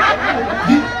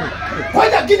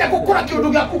kwenda kinya kukura kiundu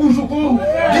gya kugucuku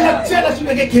kinya ciana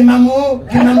cibege kimamo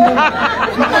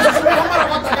masusu mara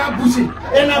kwataga buci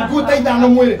ena guta ithano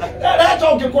mwiri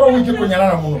reto ngikoro wiki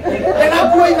kunyarara muno ena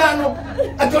gua ithano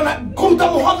atona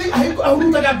kuruta muhothi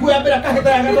ahurutaga gua mbere kahita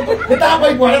ya gato nitaba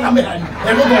ibwara na mehari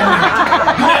eno ndo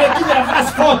ngare kinya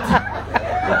passport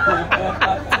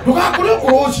Ndugakore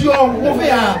ucio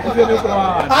muvia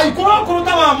ai kuro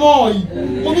ta wa moi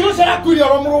muthiro sera kwiri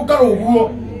oro murungaro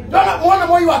uguo Ndona mwana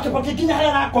moi wake pakikinya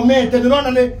haya na komete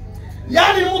ndona ne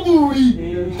yani muthuri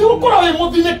ti gukora we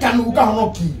muthine kanu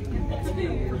ukahonoki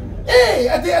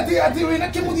ati wina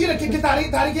kimuthire kingitari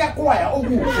tari gya kwaya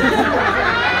ugu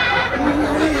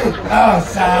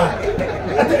sa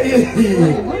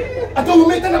ati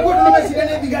umete na kwa na mesire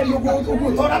ne digari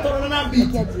ugu tora na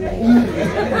beat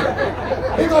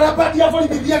tora pati ya foli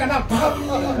bidia kana pa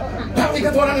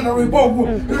ikatora na rebo ugu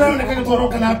ndona kana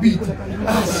tora na beat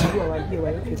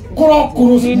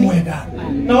kuro simwega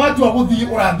na watu waguthie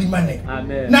urathimane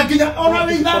na kinya ona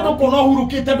we ithando kono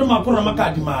hurukite ndu makora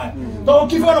makadi maya to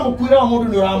kivona mukwira wa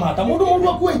mundu ni uramata mundu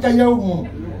akuita ira umu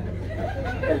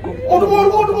mundu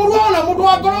ona mundu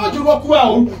wa goroju ro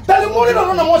kwao tali muri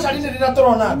no na moca rini rira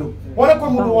torona andu wona kwa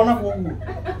mundu wona kwa ugu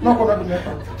no kona ndu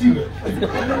meka tiwe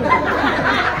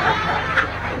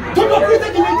tundo kwita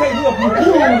kimika hiyo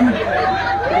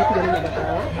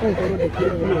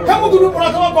kama dulu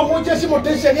muratawa kwa moja si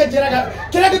motensia ni jeraga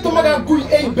kila gitumaga ngui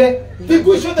eibe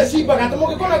ngui ciothe ciimbaga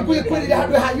tamuge kona ngui kwirira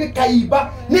handu hanywe kaiba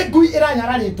ni ngui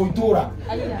iranyara ni tuitura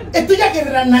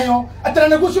itigagirira nayo atara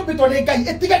ne gucubitwo ni ngai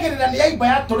itigagirira ni aiba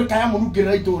ya turika ya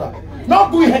munungirira itura no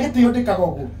ngui hagitio ndikaga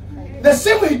ugu the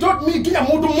same way taught me kinya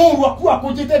mundu muru akua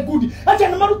kujite gudi acha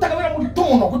na marutaga wera muritu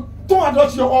muno gutuma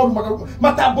ndocio oru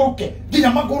matamburuke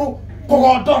kinya maguru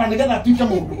kugodora nigetha tuike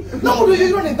mundu no mundu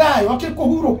yiro ni thayo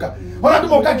akikuhuruka ona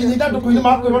ndumoka kinyita ndukuini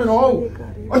makwirore no au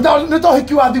nda to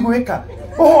hiki wathi gwika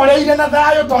uhoreire na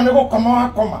thayo to ni gukoma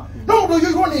wakoma no mundu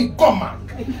yiro ni ngoma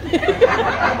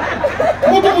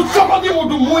mundu mucokothi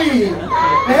mundu mwi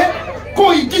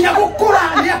koi kinya gukura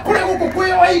ni akure guku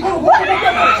kwi wa iguru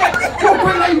guku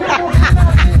na iguru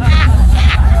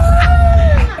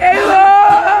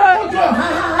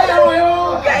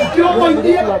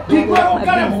Kiko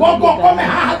kare mgongo kome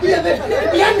hadia de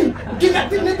yani kinga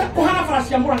kuhana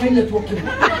farasi ya mura ngine tuoke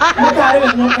mutare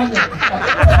nyoka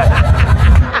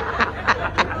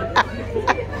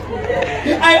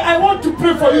I want to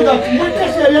pray for you that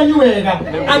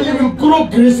and you will grow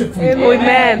gracefully.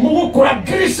 Amen. Mungu kura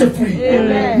gracefully.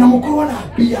 Amen. Na mukuru na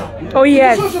bia. Oh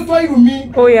yes. So to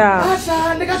irumi. Oh yeah.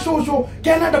 Asa ndega so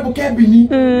kena da bukebini.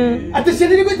 Ati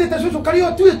seniri gwite so kali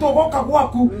otu etogoka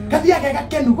gwaku. Kathia ga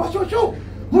kenu kwa so.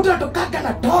 Mutu atoka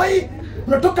na toy.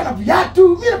 Unatoka na viatu.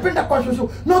 Mimi napenda kwa so.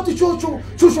 Not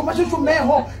so masho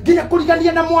meho. Ginya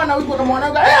kuligania na mwana uko na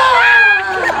mwana.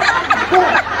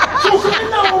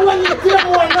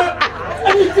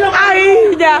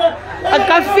 Ainda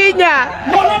akafinya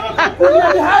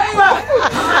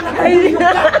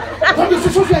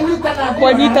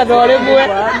kwanyita dore mwe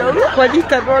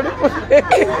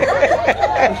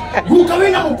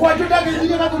gukawina mukwajo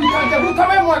dagizire na durikanje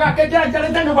gukawe mwaga kejaja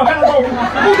letano bakana do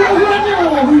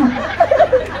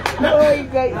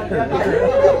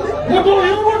mudu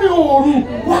ni oru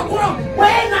wakora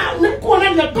wena nikuona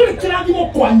ni kuri kirangimo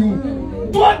kwanyu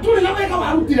tuli na weka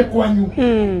warutire kwanyu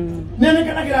nene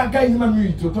kana gira ngai ni mami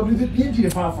witu to ndire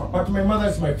fafa but my mother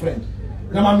is my friend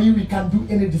na mami we can do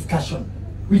any discussion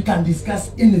we can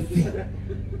discuss anything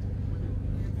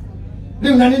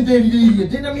leo nani ndeli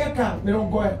dina miaka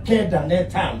mirongo kenda na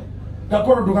 5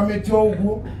 ngakoro ndugametio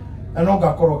uguo na no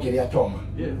ngakoro kiria choma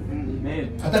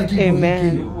atari kigo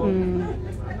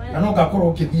na no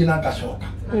ngakoro kithie na ngacoka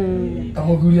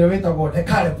tamuguria wetagwo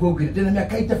dekare program dina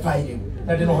miaka 85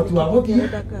 na ndino hoti wa guthi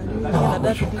na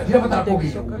wacoka ndira bata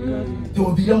kugi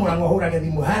tuthire murango hurage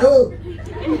thimu haro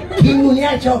kimu ni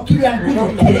achokire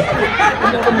angurukire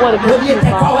muthie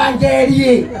tekwa wa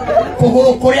Njeri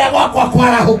kuguru kuria gwakwa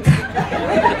kwarahuka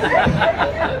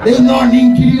ino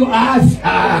ningirio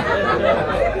asa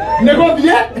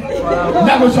negothie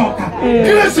na gucoka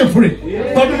gracefully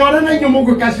tondu nore na inyo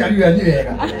mungu kaciari wenyu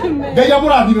wega ngai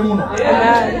amurathime muno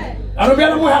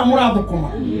arubia muha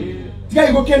murathukuma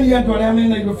tigai gukenia andu aria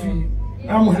mena igofi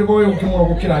amuhirgo wewe ukimuro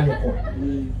gukira nyoko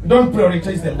don't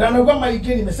prioritize them ndanaugwa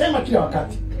maiki nimesema kila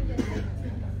wakati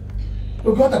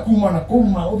ukota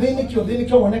kuma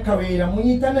uthiniki woneka wira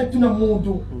munyitane tu na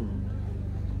mundu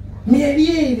mieri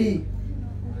iri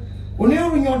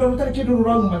uneo nyondo rutari kindu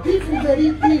rurauma tifu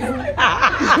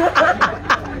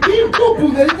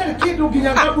kupu tari kindu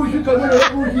kinyangabu shuka muno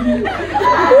rugiri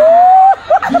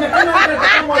kinakana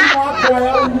kama wako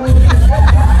ya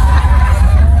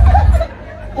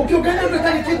ukiogana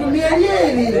rutari kindu mieri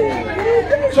iri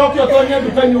choki otonya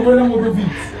dukani ugona mundu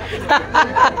vits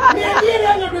mieri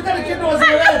iri rutari kindu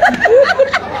waziweti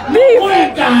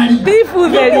Bifu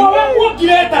very. What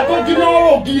kireta to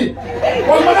kinorogi.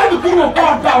 O mara dukuru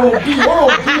kwa tarogi,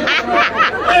 orogi.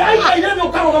 Ai ai no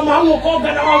karo mamu ko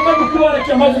gana wa madu kuwa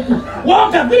ke mazuku.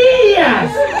 Waka 3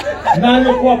 years. Na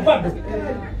no kwa bado.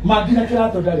 magina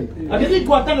kirato ndari agithi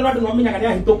kwatana andu no menyaga ni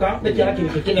ahituka ni kiara kinyi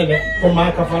kinene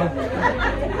kumaka bara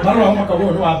maro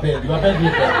makago no abendi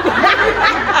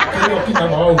kio kita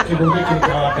bao kibungi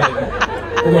kita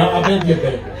abendi wa abendi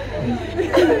be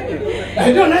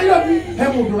I don't know he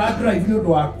mundu ra drive ni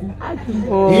undu waku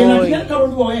na kia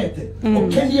karoni woete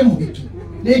ukendie muhiki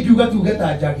ni ngiuga tuge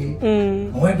ta njagi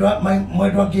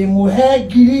mwendwa ngimuhe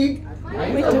ngiri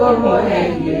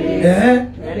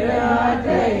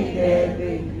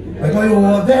Wewe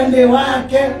wothe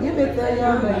wake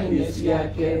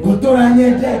gutura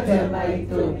nyendete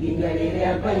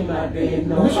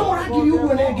ucomora ngiri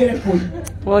uguo nengere kui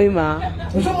Oima.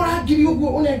 ucomora ngiri uguo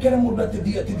unengere mundu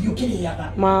atithio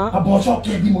kiriaga abocoke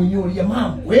thimu-ini urie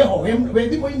mam weho we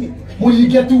thimu-ini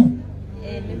muringe tu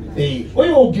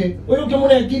uyu ungi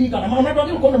mune ngiri kana mauna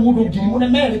ndogi ukone mundu ngiri mune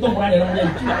meri to murarera mune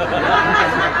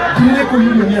ngiri ni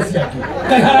kuyurio ni asiake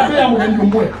kai harabe ya mugeni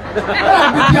umwe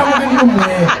harabe ya mugeni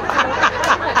umwe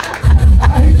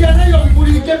ahikana yo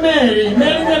biburike meri ne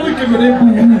gwikemere bu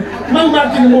mama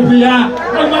kini mubia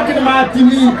mama kini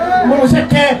matini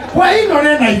museke kwa ino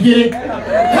ne na igire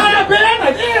harabe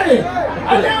na jere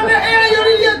adana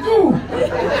yoriye tu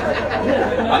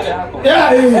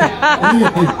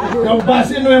no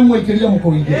basi no emwekeria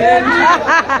mukuru ige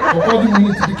okodi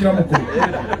minute dikira mukuru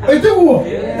etuwo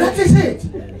that is it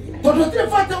todo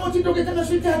trefata wotidoke kana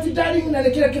sweetheart darling na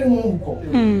lekera kire muhuko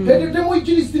de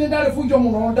mwikiri stine dare fujo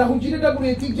muno nda hujire da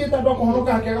bureti geta ndo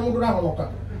kohonoka hakera mundu rahonoka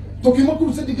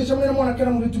tokimokuru sedikesha mwana mwana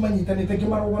kera mundu tumanyita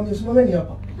nitekemaro wa Yesu mameni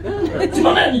hapa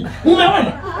simameni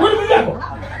umeona wewe mimi yako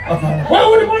hapana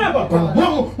wewe mbona hapa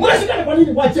mwangu mnashikana kwa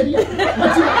nini waachilia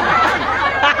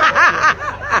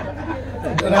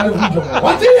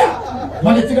watia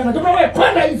malitikana kama wewe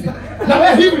kwenda hivi na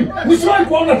wewe hivi msiwahi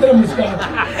kuona tena mshikana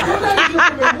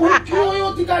ukio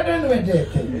yote kadani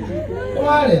wedete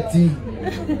wale ti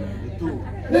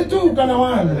ni tu kana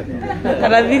wana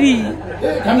Kanadhiri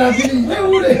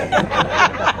ule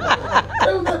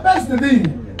the best thing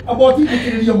about it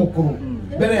kiria mukuru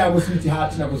mbere ya guswiti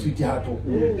heart na guswiti heart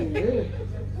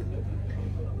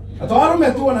atwaro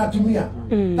metu na atumia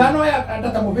tano ya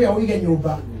ndata mubia uige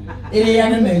nyumba ile ya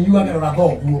nene nyua ngerora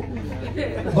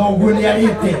thoguo ni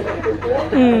arite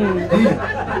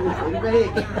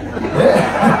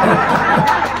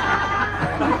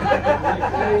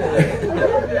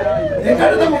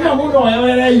ekada mubia muno ya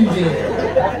wera ije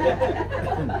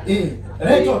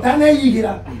reto tane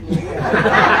yigira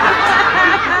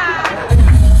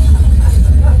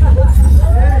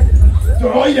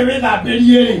Oye, ven a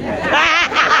pelear.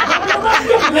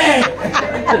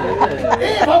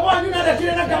 Baba, you know that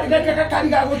you're not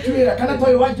carrying out to it. Can I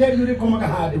tell you what Njeri you come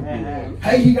hard?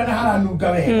 Hey, he gonna have a new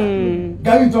guy.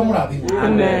 Guy to Muradi.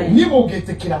 Nibo get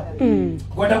the killer.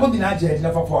 What I got in Njeri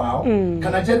never for how. Can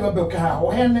I tell you about how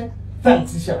hen?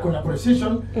 Thanks, is your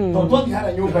appreciation. Don't want to have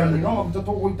a new guy. No, to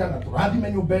talk with an Radi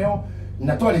menu bail.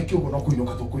 Natwale kiugo no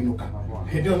kuinuka to kuinuka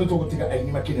hedio no to gotiga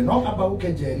aini makine no aba uke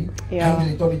Njeri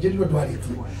kandi to Njeri ndo dwariti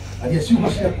ali asiugo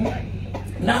ciaku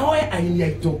na hoye aini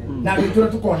yaito na gitura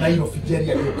tukona iro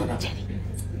Njeri aliyokana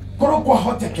koro kwa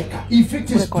hotekeka if it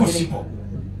is possible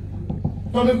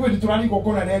to me kweli turani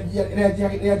gokona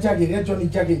ya John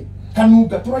Njagi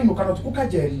kanuga turainuka no tukuka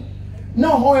Njeri no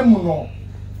hoye muno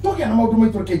tokia na maundu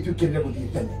maitu rekeitukirire guthie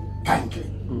tene kindly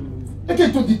eke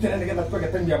tu ditera ngetha twega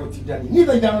tembia gutindani ni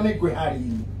thaithano ni kwihari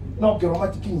no ngero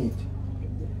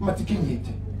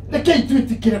matikinyite eke tu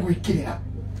itikire gwikirira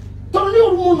to ni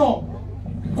uru muno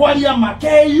kwaria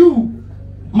makeyu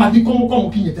mathiko muko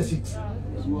mukinyite 6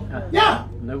 ya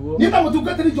ni ta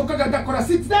mutungatiri jokaga ngakora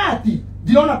 6:30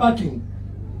 dirona parking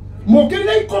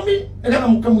mukirire 10 ega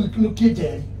mukamukinukie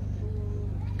Njeri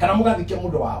kana mugathike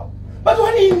mundu wao but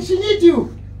when he need you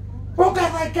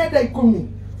okatha kenda 10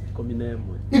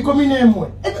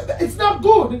 it's not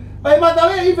good. By the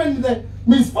way, even the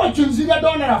misfortunes in the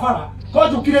donor afara,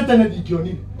 cause you create an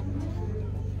edition.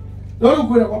 Don't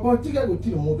go about tiga go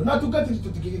till mood. Not to get it to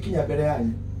Kenya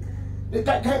Berean. The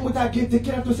time with I take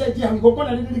care to say, yeah, we go on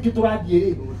a little bit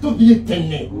to be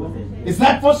 10. Is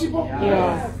that possible?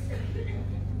 Yeah.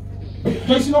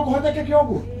 Don't you know what I can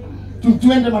go to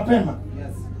end mapema?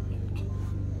 Yes.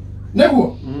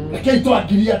 Never. I can't talk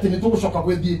to you at the talk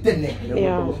with the 10.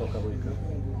 Yeah.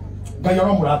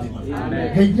 Gayoro muradima.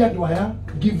 Gaidia duaya,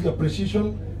 give your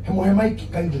precision.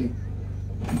 Hemohemaiki kindly.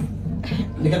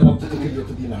 Nigga want to take you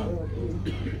to dinner.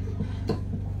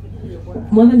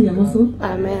 Mwana ni amoso.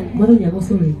 Amen. Mwana ni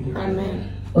amoso rebi. Amen.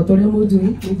 Otore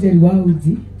mujui Njeri wa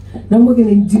uji. Na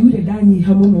mwagene njigure danyi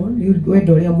hamuno ni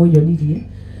wendo ria munyonirie.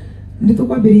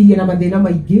 Nitukwambiririe na mathina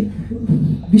maingi.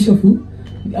 Bishofu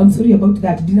I'm sorry about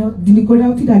that. Ndinikwenda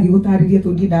utindangi gutariria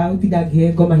tundinda utindangi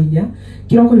ngoma hinya.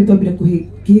 Kiroko ni twambire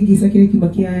kuhigisa kire kima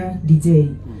kia DJ.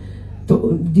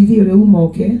 DJ ule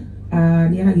umoke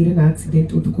ni aragire na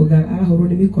accident utukoga arahorwo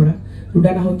ni mikora.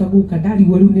 Rudana hota guka ndari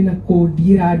weru ni na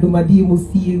kodiera andu mathie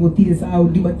mucie gutire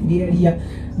sound matiriaria.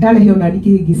 Ndare heona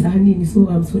nikihigisa hanini, so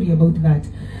I'm sorry about that.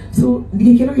 So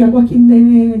ndigikero yakwa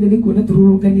kinene ndikuona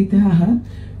tururunganite haha.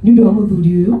 Nindu wa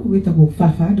muthuri uyu witagwo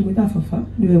Baba, ndumwita Baba,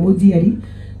 niwe Njeri,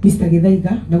 Mr.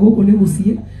 Githaiga, na guku ni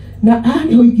mucie. Na aha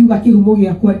niho ingiuga kihumo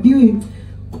giakwa, ndiwi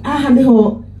aha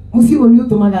niho mucie ni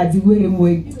utumaga njigue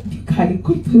rimwe kani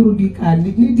kuturu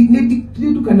dikani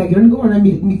ni dukanagira ni kuona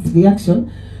mixed reaction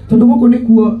tondu guku ni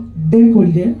kuo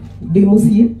ndekorire ndi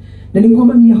mucie na ni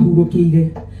ngoma mia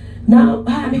hurukiire. Na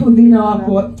aha niho thina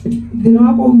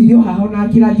wakwa umithio haha na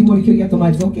kirathimo rikio giatuma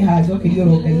njoke haha njokerio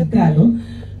ronga itano.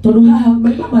 Tondu haha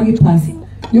maima magipasi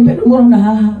nyumba ino murona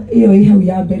haha iyo ĩ hau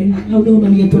ya mbere hau niho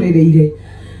mami turereire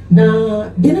na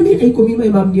ndina miaka 10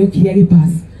 maima mniokinya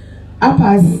gipasi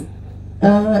apas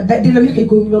ndina miaka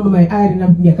 10 mama ari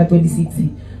na miaka 26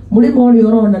 murimo uri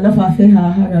urona na baba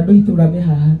haha na ndo itura me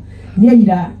haha ni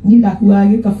aira ni ndakuwa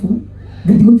gikabu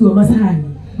ngathi gutua macani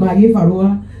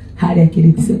magibarua haria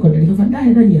kiriti secondary baba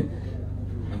ndahenania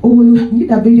uguo ni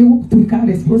ndambire gutuika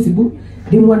responsible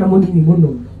ndi mwana munini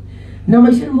muno na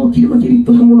maisha mokiri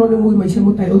makirituha muno ni mwe maisha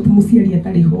mutayo tumuciari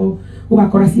atariho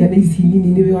ugakora ciana ici nini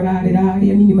niwe orarera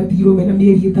aria nini matigirwo mena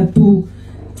mieri 3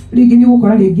 ringi ni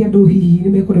gukora ringi andu hihi ni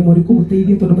mekoremwo ni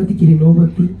kumuteithia tondu matikiri no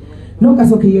boti no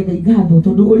gacokeria ngai ngatho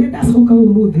tondu uria ndacoka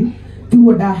umuthi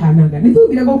tiguo ndahanaga ni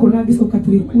thumire guku na ngicoka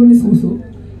twikuo ni cucu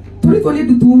turi ni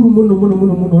nduturu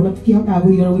muno na tukihota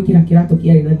gwira gwikira kirato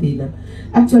kiari na thina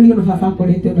actually ona baba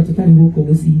akorete ona tutari guku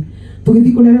mucii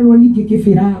tugithi kurererwo ningi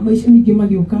kibira maisha ningi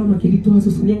magioka makirituha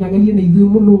cucu ni ng'ang'anie na ithuĩ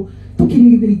muno tukiri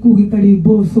githeri kuu gitari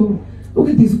mboco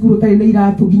ugithi cukuru tari na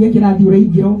iratu nginya kirathi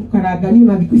uraingira ukaranga ni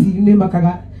ona thiku ici ni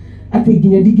makaga ati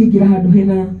nginya ndingĩingĩra handũ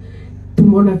hena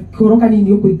tumona koroka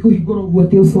nini ukuhingũra ũguo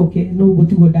atĩ ucoke no ũguo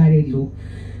tiguo ndarerirwo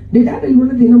nĩndarerirwo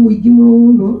na thĩna mũingĩ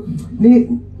mũno nĩ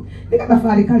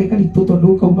gathabarĩ karĩ karitũ tondũ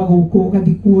ũkauma gũkũ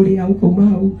ũgathi kũrĩa ũkauma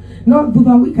hau no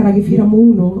thutha wa gũikara gĩbĩra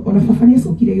mũno ona baba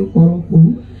nĩacokire gĩkoro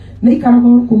kũu na ikaraga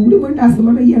kũu rĩmwe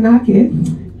ndacemanagia nake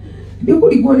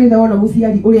nĩũkũringwo nĩ tha wona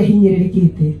mũciari ũrĩa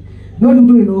hinyĩrĩrĩkĩte no rĩu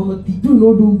ndũrĩ na ũhoti ndũrĩ na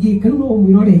ũndũ ũngĩka rĩu no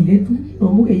ũmwĩroreire tu no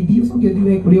mũgeithie ũcoke ũthiĩ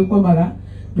we kũrĩa ũkomaga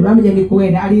nduramenya nĩ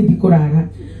kũwenda arĩthi kũrara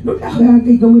no ndahoya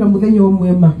Ngai ngamwĩra mũthenya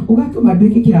ũmwe ma ũgatũma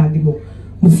nduĩke kĩrathimo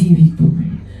mũciĩ witũ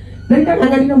na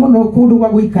ndang'ang'anire mũno kũndũ gwa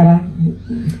gũikara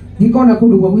ngĩkona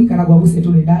kũndũ gwa gũikara gwa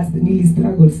gũsettle nili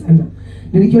struggle sana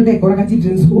na nĩkĩo ndekoraga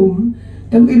children's home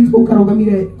tawĩrĩ kũu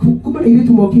karũgamire kuma na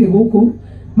airĩtu mokire gũkũ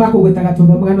makũgwetaga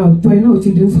tũthomaga nao twarĩ nao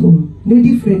children's home nĩ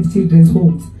different children's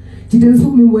homes children's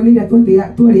home imwe nĩ iria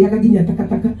twarĩaga nginya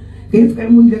takataka kairĩtu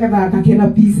kaimũnire gathaka kena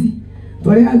pici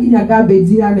twarĩaga nginya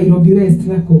garbage ya Nairobi West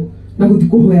nako na gũthi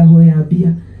kũhoya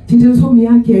mbia children's home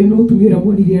yake nĩ mũtumia ũrĩa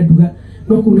muonire anduga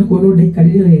no kũu nakuo no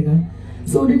ndaikarire wega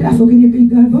so nĩ ndacokeria Ngai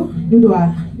ngatho nĩ ũndũ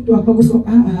wakwa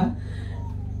gũcoka haha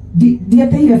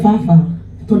ndiateire baba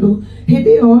tondu hindi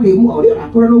yo ri uri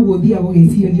urakora no guthia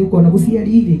gugiciria ukona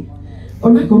muciari ri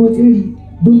ona korwo Njeri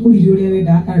ndukuririo uria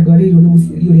wenda kana ndwarirwo ni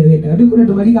muciari uria wenda ndikure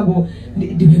ndo marigagwo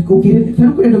ndikukire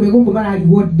pero kure ndo meguko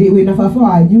mararigwo ndi wina baba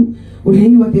wanyu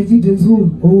uri wa children's home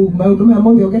o maundu ma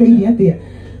mothe ogereire atia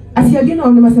aciari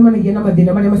no ni macemanagia na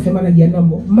mathina maria macemanagia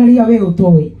namo maria we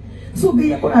utowe so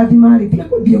Ngai akurathima ri tiga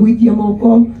kuthia gwikia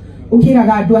moko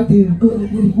ukiraga andu ati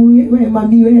we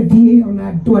mami we thie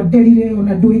ona ndwanderire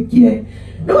ona ndwikire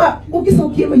no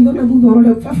ugicokie maitho na thutha urore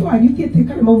baba wanyu tiete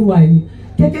kana mamu wanyu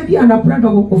tiete thia na prado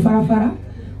guku barabara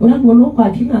uragwo no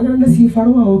kwaking'ang'ana na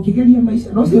cibarua ukigeria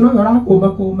maisha no cio no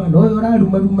urakũma no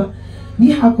uraruma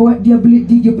ni hakwa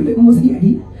ndingĩbule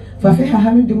mũciari baba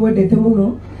haha nĩ ndĩmwendete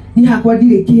mũno ni hakwa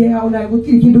ndirĩ kĩhea ona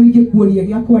gũtirĩ kĩndũ ingĩkuonia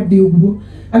gĩakwa ndĩ ũguo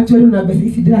actually na mbeca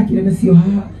ici ndĩrakire nacio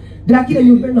haha ndĩrakire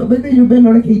nyũmba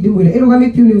ĩno reke ndĩmwĩre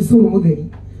ĩrũgamĩtio nĩ ũcũrũ mũtheri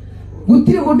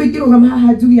gũtirĩ mũndũ ingĩrũgama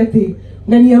haha njuge atĩ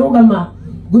ng'ania rũgama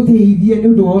ngũteithie nĩ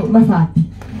ũndũ wa mabati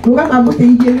rũgama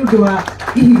ngũteithie nĩ ũndũ wa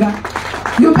ihiga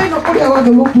nyũmba ĩno kũrĩa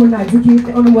wothe mũkuona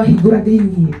njĩkĩte ona mwahingũra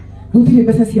thĩiniĩ gũtirĩ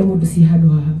mbeca cia mũndũ ciĩ handũ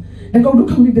haha na kaũndũ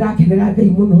kau nĩ ndĩrakenera Ngai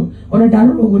mũno ona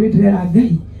ndarora ũguo nĩ ndĩrera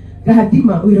Ngai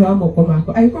rahatima wĩra wa moko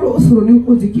makwa angĩkorwo ũcũrũ nĩ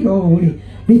ũkũnjĩkĩra ũũ rĩ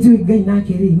nĩ njũĩ Ngai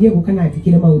nake rĩ nĩ egũka na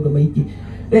njĩkĩre maũndũ maingĩ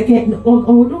reke o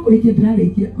no kũrĩkia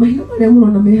ndĩrarĩkia mahiga marĩa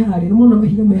mũrona me harĩa nĩ mona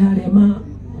mahiga me harĩa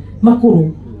makũrũ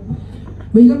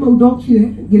mahiga mau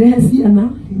ndokire ngĩrehe ciana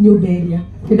nyũmba ĩrĩa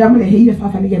nĩ ndamareheire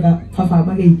baba nĩgetha baba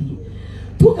amageithie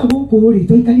tuoka gũkũ rĩ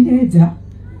twaikarire nja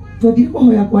twathire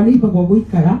kũhoya kwa neighbor gwa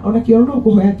gũikara ona kĩoro no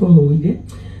kũhoya twahoire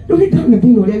Riu ndona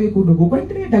thina uria wi kundu guku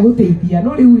ndirenda guteithia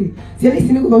no riu ri ciana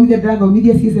ici ni guthomithia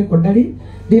ndirathomithia cie secondary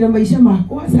ndina maisha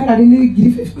makwa salary ni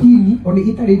 15 oni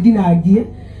itari ndinangie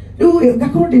riu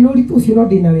ngakorwo ndina uritu ucio no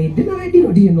ndina wendi no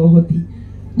ndire no hoti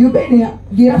nyumbene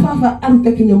ngira baba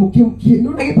arute kinyamu kimwe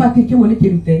no na gipati kimwe ni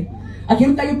kirute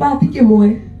akiruta gipati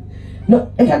kimwe no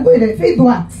ekagwire faith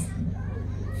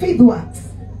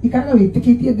works ikaraga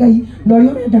witikitie Ngai no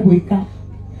rio urenda gwika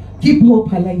keep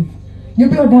hope alive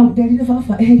nyumbeo ndamterire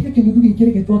baba eherie kindu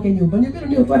gikireke twake nyumba nyumbeo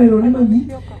ni utwarero ni mami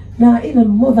na ina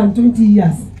more than 20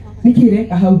 years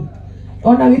nikireka hau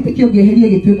ona witikio ngeherie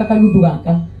gituika kanuthu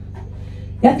gaka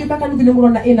yatuika kanuthu ni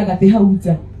murona ina gati hau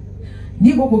nja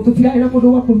ni guku tutirari na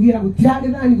kundu gwa kurugira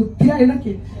gutirari thani gutirari na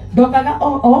ki ndokaga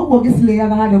o uguo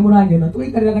ngisleaga hale muranyona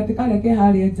tuikarira gati kale ke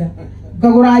hale nja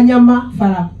ngagura nyama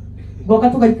bara ngoka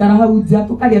tugaikara hau nja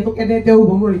tukaria tukendete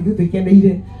uguo murori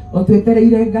tuikeneire o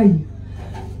twetereire Ngai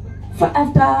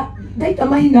after daika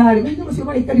mahinga macio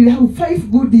maraikarire hau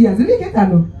 5 good years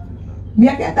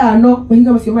miaka ĩtano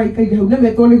mahinga macio maraikarire hau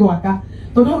nemetwo ni gwaka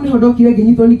tondu hau niho ndokire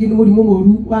nginyitwo ningi ni murimu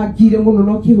moru wa ngire muno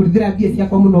no kihurithira mbia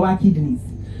ciakwa muno wa kidneys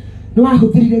no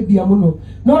ahuthirire mbia muno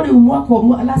no riu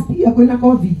mwaka last year kwina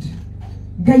covid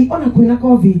Ngai ona kwina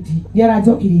covid ni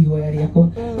aranjokirie ihoya riakwa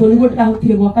tondu niguo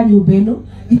ndirahotire gwaka nyumba ĩno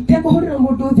itekuhurira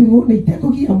mundu thimu na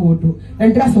itekugia mundu na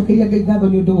ndiracokeria Ngai ngatho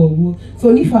ni undu woguo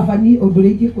so ni baba ni undu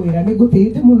ringi kwira ni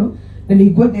ngutĩte muno na ni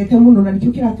ngwendete muno na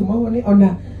nikio kiratuma wone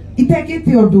ona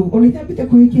itekete undu ona itambite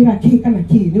kwikira ki kana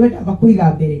ki ni wenda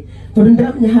bakwiga mbere tondu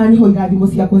ndiramenya haha niho irathimo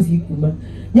ciakwa cikuma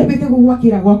nyambite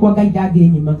gugwakira gwakwa Ngai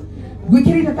ndanginyima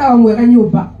gwikirire tawa mwega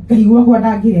nyumba Ngai gwakwa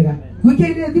ndangirega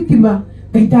gwikirire thitima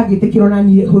Ngai ndangitikira ona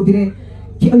ni huthire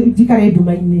njikare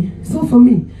nduma-inĩ so for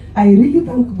me I really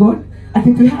thank God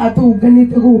ati twi haha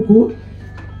tuunganite guku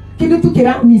kindu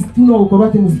tukira miss tu no gukorwo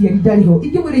ati muciari ndariho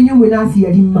ingi mwire inyuĩ mwina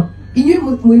aciari ma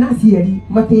inyuĩ mwina aciari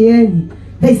matĩeni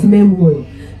thaisi me muoyo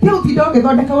tia utinda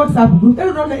ũgĩthondeka WhatsApp group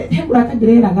rĩu none he mũrata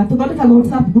ndĩreraga tũthondekaga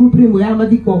WhatsApp group rĩmwe ya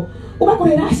mathiko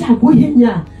ũgakora ĩracangwo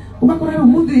ihenya ũgakora rĩu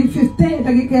mũthĩ 50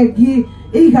 ndagĩka ĩngĩ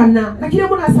ĩigana na kĩrĩa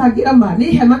mũracangĩra ma nĩ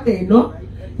hema ta ĩno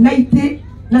na itĩ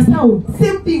na sound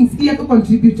same things iria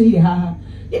tũcontribute haha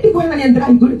ndikuhangania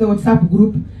ndĩrahingũrĩte WhatsApp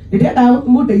group ndirenda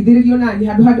mũndeithĩrĩrio nani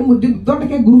handũ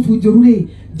thondeke group njũru rĩ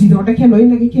ndithondeke no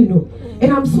ĩna gĩkeno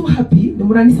and I'm so happy nĩ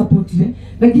mũrani supportire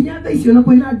na nginya thaa icio na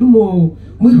kwĩna ndumo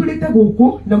mwĩhũrĩte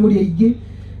gũkũ na mũrĩ aingĩ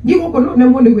ni gũkũ no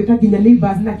nemwo nĩ gwĩta nginya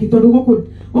neighbors na kĩ tondũ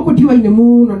gũkũ ndiwa-inĩ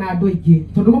mũno na andũ aingĩ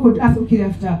tondũ gũkũ ndĩracokire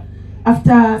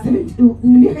after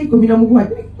mĩaka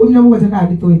 17 kana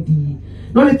nĩ 20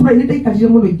 no nĩ ndaikarire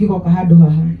mũno ingĩgoka handũ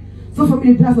haha so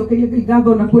family ndĩracokeria Ngai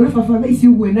ngatho na kuona baba thaa ici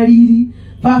ũguo ena riri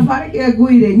baba reke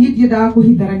ngwĩre niĩ ndiendaga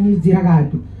kũhithara niĩ njĩraga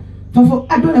andũ baba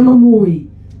andũ arĩa mamũĩ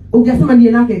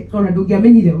ũngĩacemania nake kana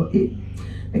ndũngĩamenyire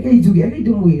reke njuge reke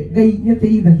ndĩmwĩre Ngai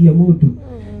nĩateithagia mũndũ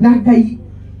na Ngai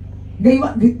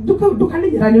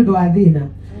ndũkamenyera nĩ ũndũ wa thĩna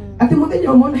atĩ mũthenya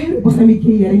ũmwe na he rwĩmbo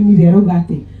camikĩire raini rĩa rauga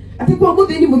atĩ kwa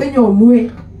mũthĩni mũthenya ũmwe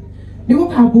nĩ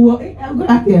gũkambwo auga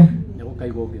atĩa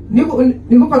nĩ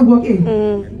gũkaugwo kĩ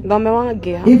thome wa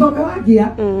ngĩa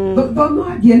thome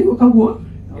wa ngĩa nĩ gũkaugwo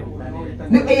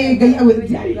Ngai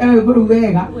agwĩtĩkia rwĩmbo rũu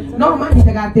wega no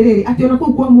manyitaga atĩrĩrĩ atĩ ona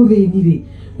kũu kwa mũthĩni rĩ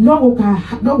no gũka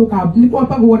nĩ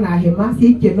kwambagwo na hema cia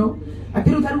ikeno atĩ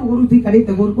rĩu tarĩu gũrũ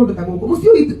tũikarĩte kũndũ ta gũkũ mũciĩ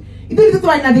witũ ithuĩ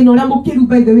tũrarĩ na thĩna ũrĩa mũkĩru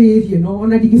by the way ĩrie no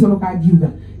ona ndingĩconoka ngiuga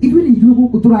ithuĩ nĩ ithuĩ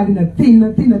gũkũ tũrarĩ na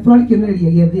thĩna tũrarĩ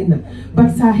kĩonereria gĩa thĩna but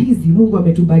saa hizi Mungu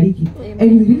ametubariki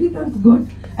and we really thank God.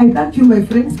 I thank you my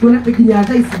friends kuona nginya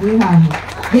thaa ici mwĩ haha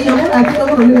Ngai amũrathime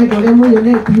mũno nĩ wendo ũrĩa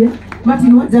mũnyonetie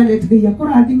Martin wa Janet Ngai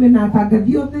akũrathime na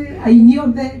atangathi othe aini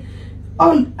othe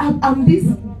all I'm this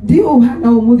ndio hana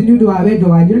ũmũthĩ nĩ ũndũ wa wendo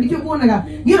wanyu na nĩkĩo muonaga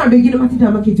niĩ ona andũ aingĩ nĩ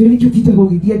matindaga makĩnjũria nĩkĩo ũtindaga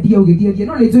ũgĩthiathia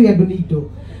no nĩ njũĩ andũ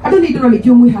nĩ indo na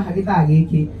nĩkĩo mwĩ haha gĩthaa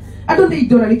gĩkĩ andũ nĩ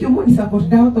indo na nĩkĩo mwoni support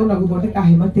ndahota ona gũthondeka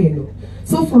hema ta ĩno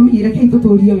so for me rekei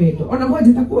tũtũrie wendo ona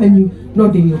mwanjĩta kwanyu no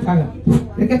ndĩrĩũkaga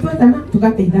reke twendana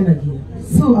tũgateithanagia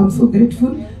so I'm so grateful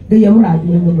Ngai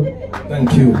amũrathime mũno.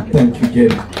 Thank you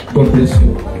Njeri. God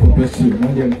bless you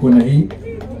Nadia mkona hii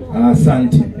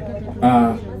asante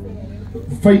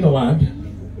final word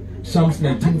Psalms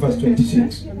 19 verse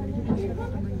 26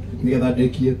 nigetha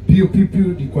ndekie piu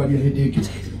ndikwaria hĩndĩ ĩngĩ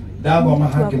ndathoma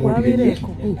hange mũndigĩrie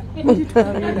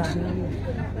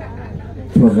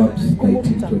Proverbs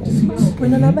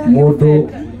 19:26 mũndũ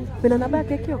kwĩna namba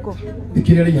yake kĩoko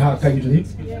ikirĩrĩ haha kairĩ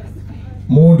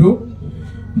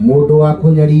mũndũ wa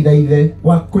kũnyarira ithe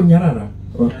wa kũnyarara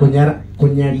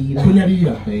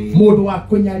kunyarira mũndũ wa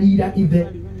kũnyarira ithe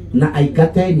na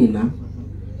aikate nyina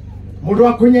mũndũ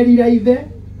wa kũnyarira ithe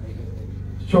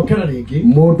Cokera rĩngĩ.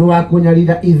 Mũndũ wa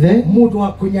kũnyarira ithe. Mũndũ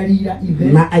wa kũnyarira ithe.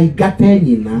 Na aingate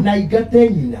nyina. Na aingate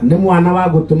nyina. Nĩ mwana wa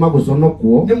gũtũma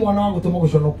gũconokwo. Nĩ mwana wa gũtũma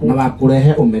gũconokwo. Na wa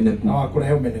kũrehe ũmeneku. Na wa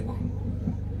kũrehe ũmeneku.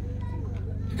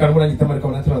 Kana mũra nyita marĩka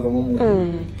ona tũrathoma mũndũ.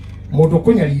 Mũndũ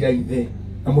kũnyarira ithe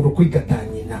na mũndũ kũingata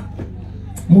nyina.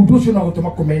 Mũndũ ũcio no gũtũma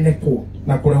kũmenekwo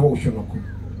na kũrehe ũconokwo.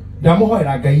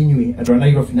 Ndamuhoera Ngai inyuĩ andũ a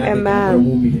Nairobi na andũ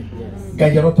mumire.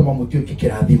 Ngai arotũma mũtuĩke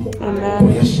kĩrathimo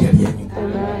kũrĩ aciari anyu.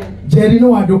 Njeri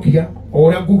no wandukia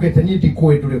ũrĩa ngugĩte niĩ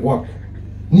ndikũĩ ndũrĩ gwaku.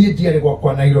 Niĩ ndiarĩ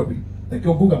gwakwa Nairobi.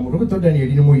 Nakĩo nguga mũndũ gũtũ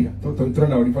Danieli nĩ mũira.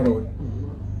 Tũrona ũriba rũrĩ.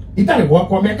 Itarĩ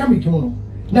gwakwa mĩaka mĩingĩ mũno.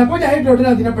 Na ngoja hĩndĩ ĩyo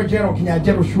ndĩrathiĩ na Pajero kinya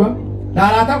Jerushua na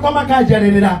arata kwa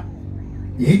makanjarĩrĩra.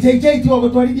 Ije iti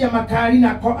gũtwarithia makari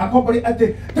na akombori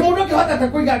atĩ ti mũndũ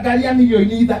ũngĩhota kũiga ngari ya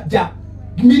milioni nja.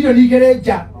 Milioni 2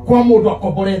 nja kwa mũndũ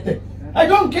akomborete. I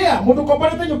don't care. Mũndũ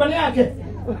komborete nyũmba yake.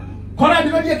 Kora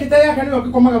ndirodia kitaya yake nĩwe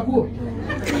ũkikomaga kuo.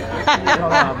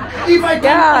 If I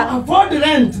can afford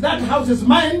rent, that house is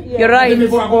mine. You're right.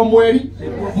 Nimegũra kwa mweri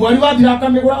wa thiraka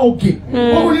mĩgũra ũngĩ.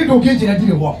 Koguo nĩ ndũngĩnjĩra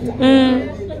ndirĩ gwakwa.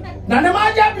 Na nĩ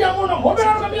majambia mũno. Mũndũ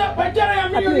arakamia Pajero ya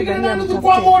milioni 2.5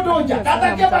 kwa mũndũ nja.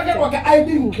 Kata kĩambage gwake I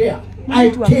didn't care.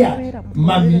 I care.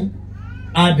 Mami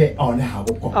abe ona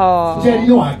haguko. Njeri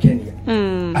no akenia.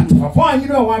 Ati papa anyi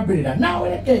no wambirira nawe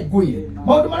reke ngwire.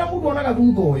 Maundu maria mundu onaga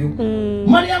thutha uyu.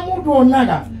 Maria mundu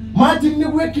onaga Martin ni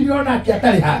gwekire ona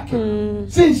atarĩ hake.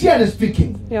 Sincerely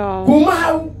speaking. Kuma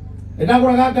hau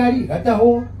ndaguraga ngari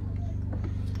gataho.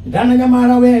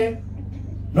 Ndananyamara we.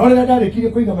 No rĩrĩa ndarĩkirie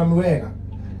kũiga mami wega.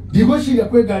 Ndigwĩciria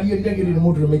kwĩ ngari ĩrĩgĩrĩire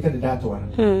mũndũ maita ndatwara.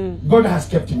 God has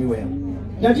kept me well.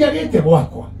 Na ndiagĩte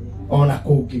gwakwa ona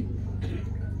kũngĩ.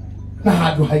 Na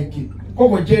handũ haingĩ.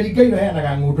 Koguo Njeri Ngai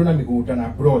heanaga ng'ũndũ na mĩgũnda na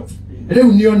plot.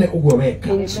 Rĩu nione ũguo weka.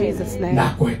 In Jesus name.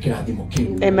 Na kũhe kĩrathimo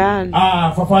kĩu. Amen.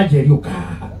 Baba Njeri ũka.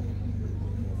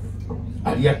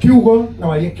 Aria kiugo na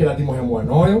warie kĩrathimo he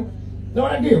mwana ũyũ. Na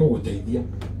wala Ngai gũgũteithia.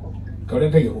 Kaũrĩa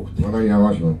Ngai gũgũteithia. Mwana ya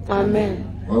wacu. Amen.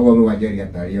 Wagwa mu Njeri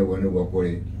atari ũguo nĩguo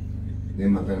kũrĩ. Nĩ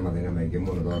mathĩna maingĩ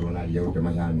mũno tondũ na ria gũte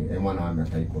macani. Mwana wa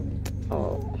mĩaka 10.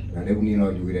 Na rĩu niĩ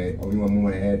no njugire ũmwe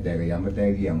mũmũrehete Ngai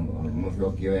amũteithia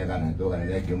mũcokie wega na tũgane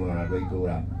rĩngĩ mũno na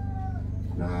tũitũra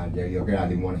na Njeri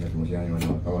kĩrathimo nĩ tũmũciarani na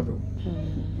tondũ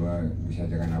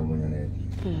gĩcanjaga na mũnyoneti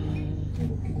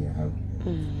gũkinyia hau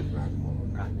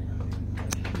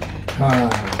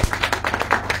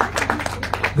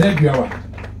Thank you awa.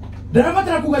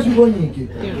 Ndarabatara kuga ciugo nyingĩ.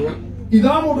 Ithe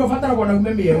wa mũndũ abataragwo na ume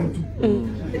mĩerũ tu.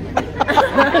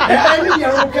 Eni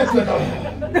ya roketu ndo.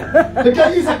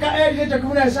 Ndeka Isaka eri nje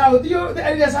kumuna South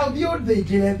yo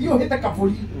thikire thio hita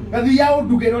kaburi. Gathi ya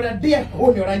ndugero ria ndie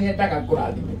hone oranyendaga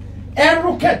kurathime.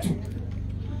 Eroketu.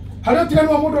 Halio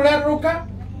tiganu wa mundu reroka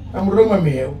na mundu mwe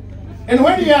meo. And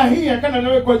when you are here kana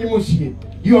nawe kwa nyimucie,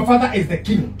 your father is the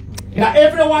king. Na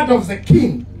every word of the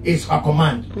king is her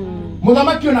command.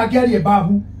 Muthamaki ona ngiarie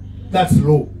babu, that's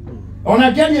low.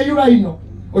 Ona ngiarie yura ino,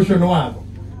 ucio no wabo.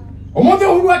 Omuthi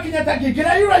uhuru akinyata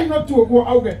kikira yura ino tu ogwo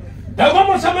auge. Dawa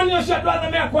mucamanio cio andũ athe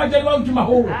mekwa Njeri wa uti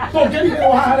mahũru. Tũngĩrire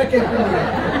wahareke.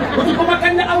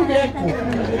 Gũtikomakania auge eko.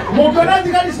 Mũngĩona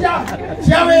thigari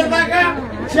cia wethaga,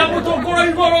 cia mũtũngũro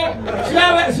igũrũ,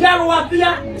 cia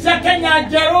rwathia, cia Kenya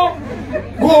njerũ.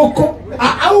 Gũkũ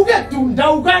auge tu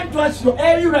ndauga ntu acio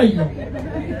eyura ino.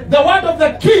 The word of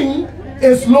the king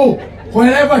is low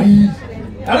wherever he is.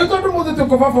 Alitondo muthe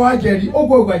tuko baba wa Njeri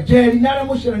ogwa Njeri nara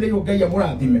mucira ni Ngai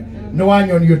amurathime no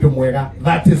wanyoni undu mwega.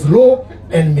 That is low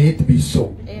and may it be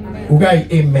so. Amen. Ugai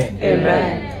amen.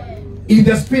 Amen. In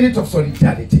the spirit of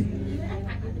solidarity.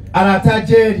 Arata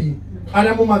Njeri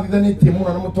ara mumathithanitie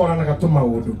muno na mutwarana gatuma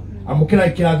undu amukira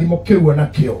ikirathimo kiu na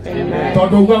kio.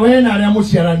 Tondu uga we na aria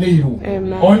muciaraniirwo.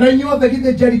 Ona inyuothe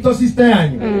githe Njeri to sister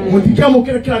yanyu. Mutikia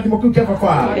mukira kirathimo kiu kia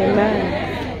baba. Amen.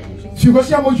 Ciugo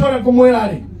cia muicora kumwira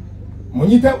ri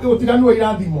munyite utiganu wa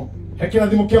irathimo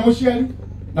kirathimo kia muciari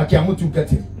na kia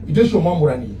mutungatiri indo cio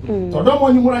mwamurani tondu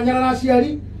mwanyu muranyara na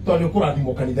ciari tondu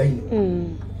kurathimo kanitha-ini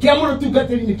kia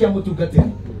mutungatiri ni kia mutungatiri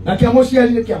na kia muciari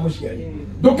ni kia muciari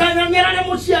ndukanyanyira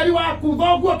ni muciari waku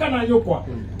thoguo kana nyukwa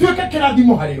tuike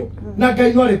kirathimo hario na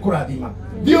Ngai no ari kurathima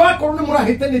thio akorwo ni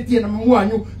murahitanitie na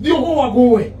mwanyu thio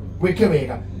gwaguwe wike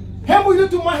wega he muiru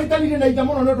tu mahitanire na itha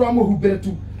muno ndu wa muhumbire tu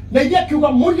na ithe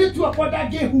kiuga muiru tu akwa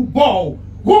ndangihumbo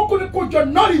guku ni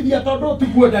kujonorithia tondu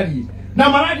tiguodari na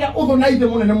maragia uthu na ithe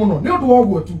munene muno ni undu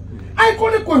woguo tu aiko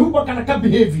ni kwihumba kana ka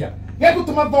behavior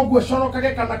gegutuma thoguo conokage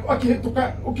kana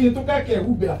ukihituka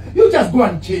kehumbira you just go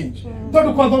and change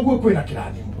tondu kwa thoguo kwina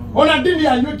kirathimo ona ndini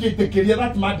yanyu ngitikiria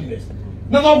that madness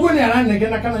na thoguo ni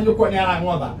aranegena kana nyukwa ni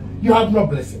arang'otha you have no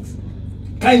blessings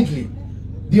kindly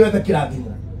dio the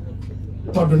kirathimo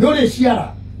tondu ni uri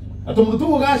ciara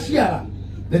atomutu ugaciara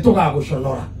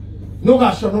nitugaguconora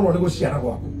nugaconorwo ni guciara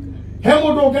gwaku he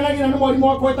mundu ungenagira ni mwarimu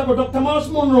wakwa wetagwo Dr. Miles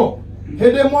Monroe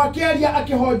hende mwakiaria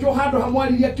akihonjwo handu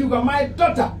hamwariria kiuga my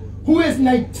daughter who is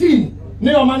 19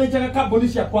 niyo manager company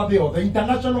cia kwa thio the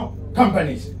international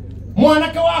companies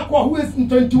mwanake wakwa who is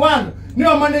 21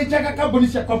 niyo manager company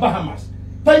cia kwa Bahamas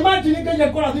ta imagine ngai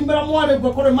akurathimira mware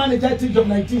gukore manager at age of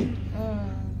 19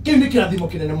 kindi kirathimo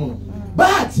kinene muno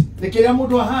but nikiria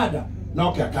mundu ahanda na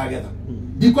oke akagetha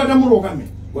ndikwenda murugame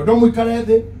gondo muikare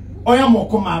thi oya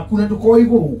moko maku na nduko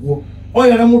iguru uguo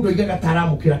oya na mundu igaga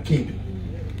taramukira kindu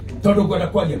tondu ngwenda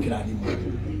kwaria kirathimo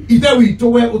ithe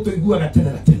witu we utuiguaga tene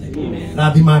na tene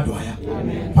rathima andu aya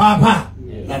baba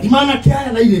rathima na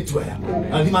kiaya na iretu aya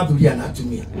rathima thuria na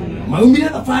atumia maumire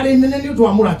thabari nene ni undu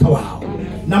wa murata wao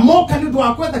na moka ni undu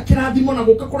wa kwetha kirathimo na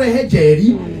guka kurehe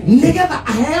Njeri nigetha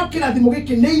aheo kirathimo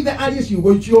giki ni ithe arie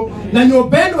ciugo icio na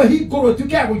nyomba ino hingurwo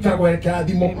tuke ya guikara gwere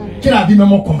kirathime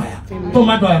moko maya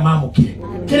tuma andu aya mamukire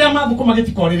kiria mathukuma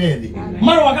gitikorire thi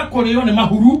marwaga kurio ni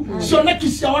mahuru cioneki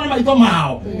ciao na maitho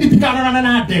mao itikarorana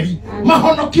na nderi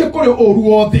mahonokie kuri uru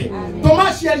wothe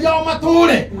tumaciari ao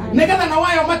mature nigetha na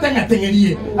wayo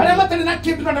matengatengerie aria matari na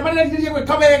kindu na mareririe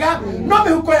gwika wega no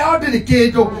mihuko yao ndiri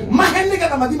kindu mahe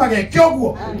nigetha mathima geke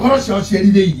uguo ngoro ciao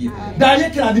ciaritheirie ndarie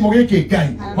kirathimo giki Ngai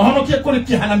mahonokie kuri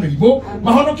kihana mirimu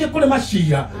mahonokie kuri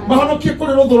macira mahonokie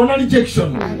kuri ruthuro na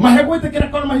rejection mahe gwitikira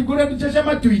kono mahingure ndice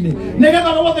matuini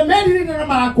nigetha no wothe meririre na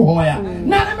marakuhoya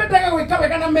na nemendaga gwika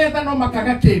wega na metha no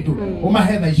makaga kindu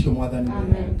umahetha icio mwathani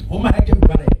umahe kindu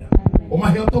barenda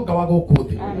umahe utonga wa guku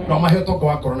thi na umahe utonga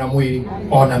wa korona mwiri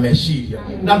ona meciria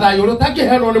na thayo ro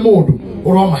takiherwo ni mundu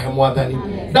uromahe mwathani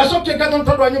ndacokia ngatho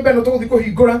tondu wa nyumba ino tuguthi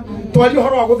kuhingura twari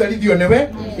uhoro wa gutherithio niwe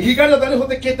ihiga riothe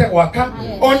rihuthikite gwaka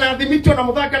ona thimitio na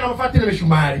muthanga na mabati na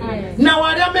micumari na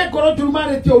waria mekoro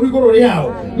turumarĩtio ũru igũrũ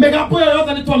rĩao mĩgambo ĩyo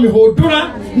yothe nĩ twamĩhũndũra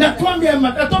na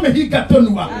twamĩhinga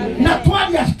tũnua na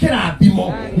twaria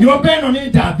kĩrathimo nyũmba ĩno nĩ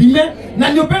ndathime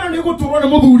na nyũmba ĩno nĩ gũtũrwo nĩ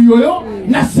mũthuri ũyũ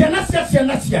na ciana cia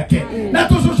ciana ciake na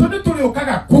tũcũcũ nĩ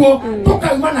tũrĩũkaga kuo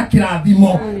tũkauma na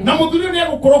kĩrathimo na mũthuri ũyũ nĩ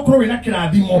egũkorwo kũrũ wĩna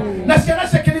kĩrathimo na ciana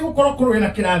ciake nĩ gũkorwo kũrũ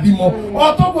wĩna kĩrathimo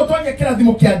o toguo twaria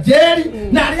kĩrathimo kĩa Njeri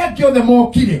na arĩa angĩ othe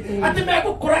mokire atĩ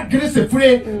megũkora grace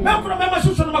free megũkora me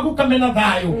macucu na maguka mena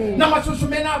thayũ na macucu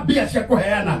mena mbia cia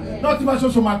kũheana no ti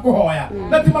macucu ma kũhoya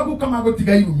na ti maguka ma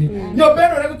gũtiga irumi nyũmba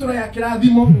ĩno ĩrĩa gũtũra ya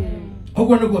kĩrathimo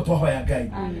ũguo nĩguo twahoya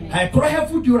Ngai angĩkorwo he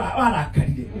bundi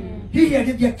warakarire hihi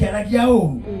agĩthiĩ akĩaragia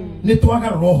ũru nĩ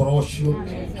twagarũra ũhoro ũcio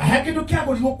he kĩndũ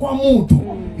kĩagũrirwo kwa mũndũ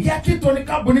gĩakĩtwo nĩ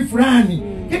kambuni fulani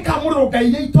gĩkamũrĩrwo Ngai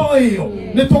iria itoĩ ĩyo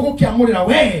nĩ tũgũkĩamũrĩra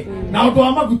we na ũndũ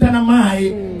wa maguta na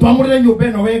maĩ twamũrĩre nyũmba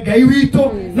ĩno we Ngai witũ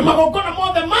na magongona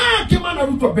mothe make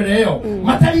manarutwo mbere ĩyo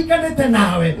mataringanĩte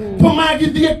nawe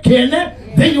tũmagithie kene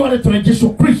thĩinĩ wa rĩtwa rĩa Jesũ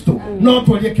Kristo no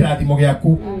twarie kĩrathimo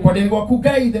gĩaku kwendeni gwaku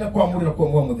Ngai ithe na kwamũrĩra kwa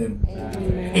muoyo mũtheru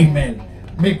amen.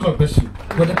 May God bless you.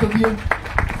 Kwenda tũthiĩ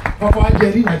papa wa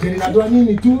Njeri na Njeri na andũ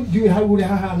anini tu ndiũĩ hau ũrĩa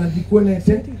haha na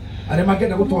ndikuonete arĩa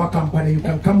mangĩenda gũtwara company you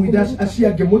can come with us acio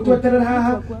angĩ mũtweterere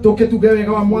haha tũke tuge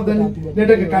wega wa mwathani nĩ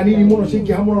ndagĩka nini mũno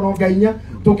cingĩha mũno no Ngai nya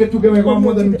tũke tuge wega wa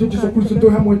mwathani witũ Jesũ Kristo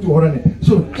twĩ hamwe tuhorane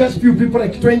so just few people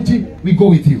like 20 we go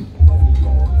with you.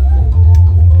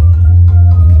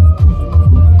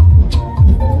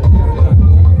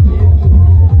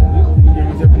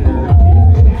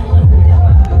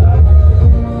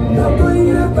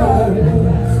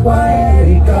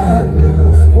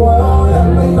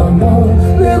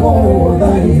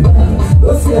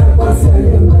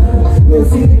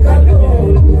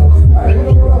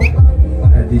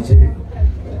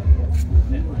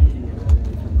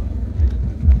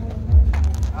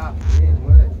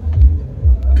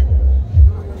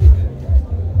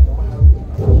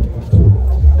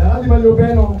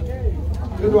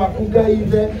 Ngai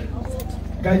ithe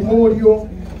Ngai mũriũ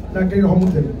na Ngai roho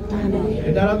mũtheru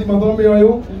ndarathima mathome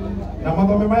ũyũ na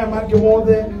mathome maya mangĩ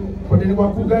mothe kwendeni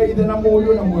gwaku Ngai ithe na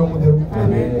mũriũ na muoyo mũtheru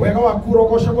wega waku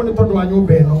rogocagwo nĩ tondũ wa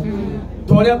nyũmba ĩno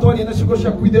torĩa twaria na ciugo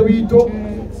ciaku ithe witũ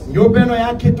nyũmba ĩno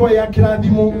yakĩtwo ya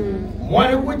kĩrathimo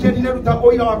mwarĩ gwĩkĩri nĩ ruta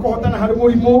ũira wa kũhotana harĩ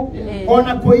mũrimũ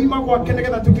ona kwĩima gwake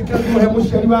nĩgetha tũkĩkĩrathimo he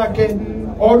mũciari wake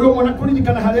o ũndũ ũmwe na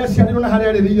kũririkana harĩa aciarirwo na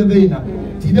harĩa arĩrĩire thĩna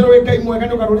titherũ wĩ Ngai mwega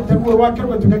nĩ ũgarũrĩte ruo rwake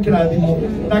rũgatuĩka kĩrathimo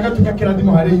na agatuĩka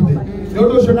kĩrathimo harĩ ithe nĩ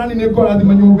ũndũ ũcio nani nĩ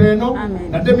ngũrathima nyũmba ĩno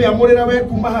na ndĩmĩamũrĩra we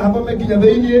kuma haha thome nginya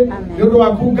thĩinĩ nĩ ũndũ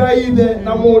waku Ngai ithe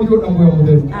na mũriũ na muoyo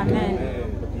mũtheru.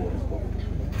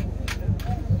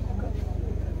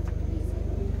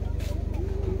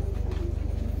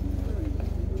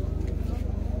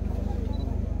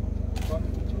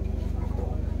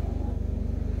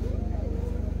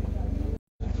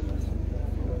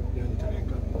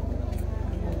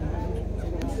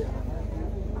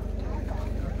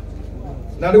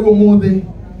 na rĩu ũmũthĩ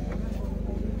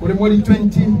kũrĩ mweri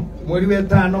 20 mweri wa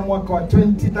 5 mwaka wa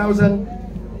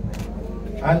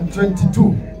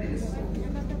 2022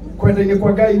 kwenda-inĩ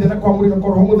kwa Ngai ithe na kwa Mũriũ na kwa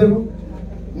Roho Mũtheru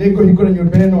nĩ ngũhingũra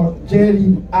nyũmba ĩno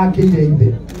Njeri akĩire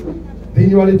ithe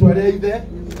thĩinĩ wa rĩtwa rĩa ithe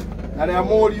na rĩa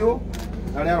Mũriũ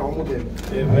na rĩa Roho Mũtheru.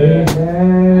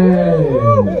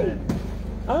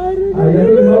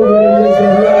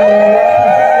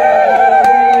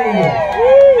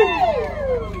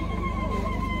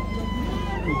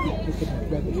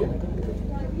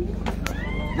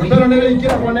 Nyũmba ĩno nĩ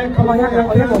ĩrĩingĩragwo na ĩkauma ya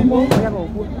kĩrathimo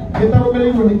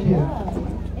gĩtarũmĩrĩirwo nĩ kĩra.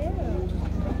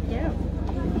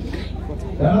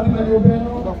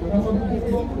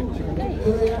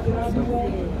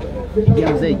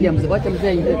 Ingia mzee, wacha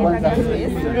mzee ingie kwanza.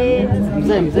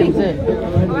 Mzee.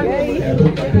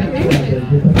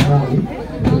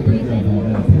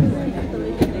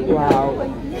 Wow.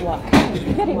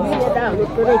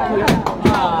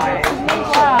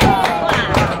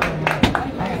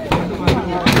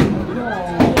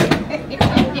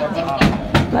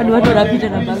 Bado watu wanapita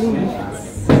na baluni.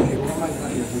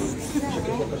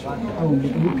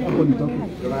 Hapo nitoke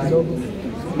kidogo.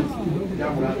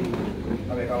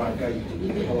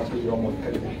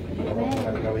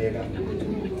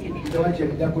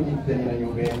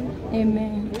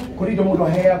 Amen. Kurido mundo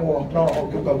heagwo no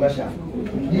okiuka ugaca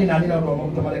ni nani na ndo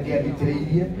maguta mara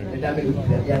ngiagitiriirie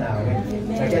ndamegutithia nawe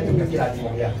na giatuka kirathimo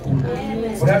giaku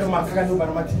uria andu makaga nyumba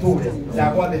na matiture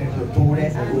ndagwathĩrĩrio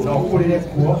ture na ũkũrĩre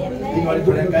kuo thĩinĩ wa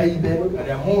rĩtwa rĩa Ngai ithe na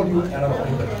rĩa Mũriũ na Roho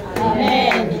Mũtheru.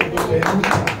 Amen.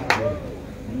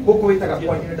 Gũkũ wĩtaga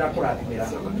kwanyu nĩ ndakũrathimĩra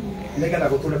nĩgetha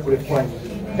gũtũre kũrĩ kwanyu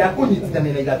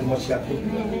ndakũnyitithania na irathimo ciaku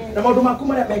na maũndũ maku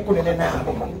marĩa mekũnene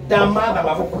namo ndamatha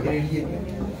magũkuhĩrĩrie.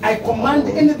 I command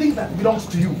anything that belongs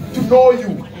to you to know you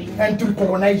and to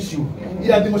recognize you.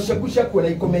 Irathimo ciaku ciakuona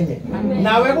ikumenye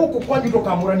nawe gũkũ kwanyu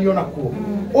ndũkamũranio nakuo.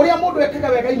 Ũrĩa mũndũ ekaga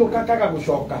wega inũkaga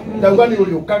gũcoka ndauga nĩ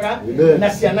ũrĩũkaga na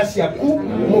ciana ciaku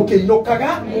mũkĩinũkaga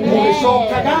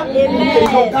mũgĩcokaga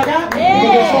mũkĩinũkaga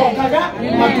mũgĩcokaga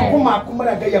matukũ maku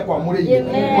marĩa Ngai akwamũrĩire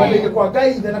kwenda-inĩ kwa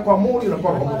Ngai ithe na kwa Mũriũ na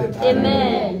kwa Roho Mũtheru.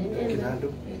 Amen.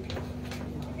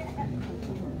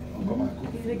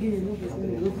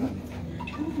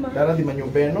 Ndarathima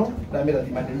nyũmba ĩno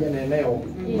ndamĩrathimanĩria neneyo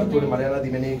matũũre marĩa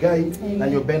arathime nĩ Ngai na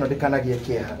nyũmba ĩno ndĩkanagie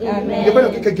kĩeha. Nyũmba ĩno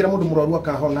ĩkaingĩra mũndũ mũrwaru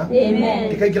akahona,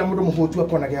 ĩkaingĩra mũndũ mũhũtu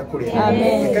akona gĩa kũrĩa,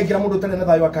 ĩkaingĩra mũndũ ũtarĩ na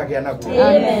thayũ akagĩa naguo,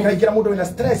 ĩkaingĩra mũndũ wĩna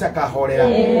stress akahorera,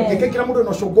 ĩkaingĩra mũndũ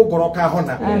wĩna ũcũngũ ngoro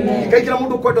akahona, ĩkaingĩra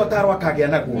mũndũ kwenda ũtaaro akagĩa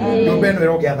naguo. Nyũmba ĩno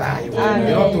ĩrogĩa thayũ,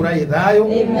 ĩrotũũra ĩ thayũ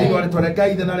thĩinĩ wa rĩtwa rĩa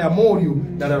Ngai ithe na rĩa Mũriũ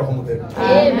na rĩa Roho Mũtheru.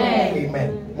 Amen.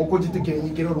 Mũkũnjĩtĩkĩria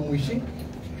nyingĩre rumu ici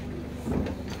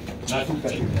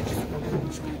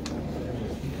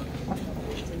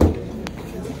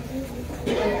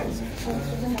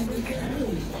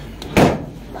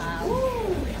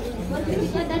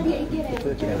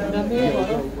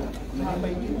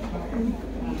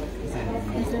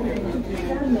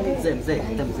Mzee.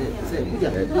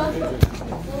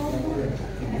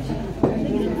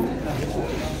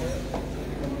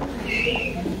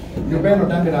 Nyũmba ĩno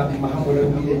ndamĩrathima hamwe na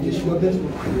iria ingĩ ciothe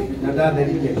na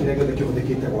ndatheririe kĩrĩa gĩothe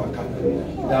kĩhũthĩkĩte gwaka.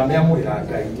 Ndamĩamũrĩra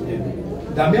Ngai,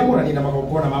 ndamĩamũrania na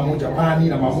magongona ma Mũjapani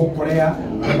na ma Mũkorea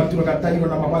na maturaga tairo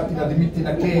na mabati na thimiti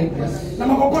na kĩ na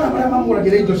magongona marĩa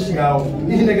mamũragĩra indo ciao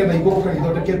hihi nĩgetha igũrũka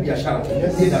ithondeke biacara.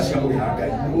 Niĩ ndaciamũrĩra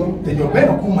Ngai te nyũmba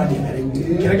ĩno kumania na rĩu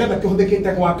kĩrĩa gĩothe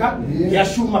kĩhũthĩkĩte gwaka gĩa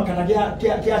cuma kana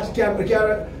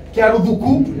kia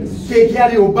ruthuku kia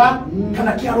rĩũmba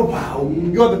kana kia rũbaũ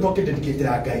gĩothe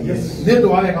tokĩndĩkĩtĩra Ngai nĩ ũndũ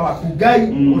wa wega waku Ngai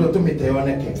ũrĩa ũtũmĩte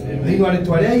yoneke thĩinĩ wa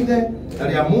rĩtwa rĩa ithe na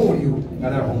rĩa Mũriũ na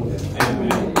rĩa Roho Mũtheru.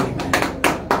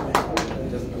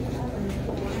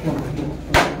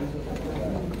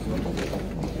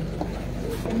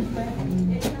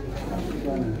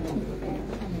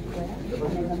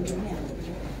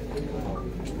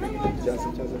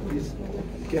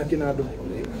 Kia kinado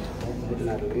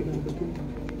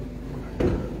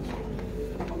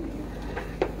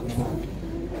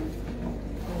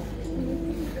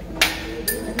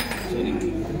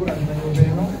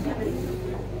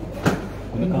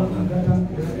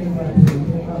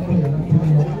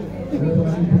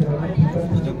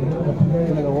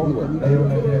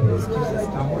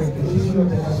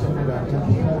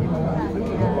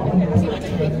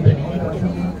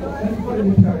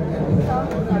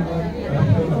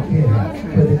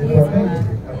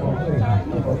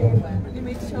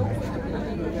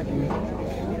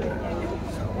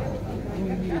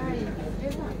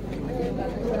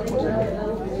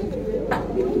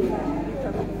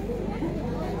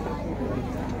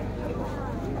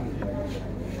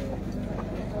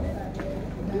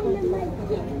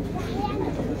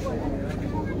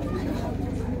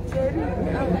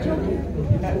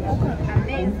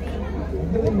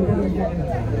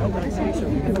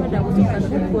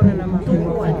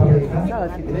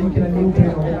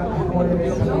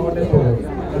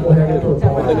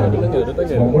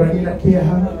Mwangurani na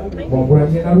kieha,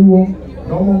 mwangurani na ruo,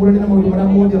 no mwangurani na maundu maria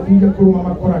mothe kuja kuruma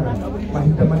makoraga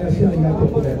mahinda maria ciana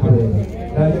igatukũreka wega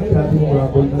ndaje kĩrathi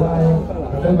mũrango-inĩ wayo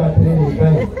na ndauga atĩrĩrĩ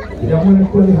Ngai rĩrĩa mwene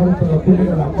kũrĩ harutaga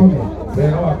kwĩrĩga na kome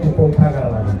wega waku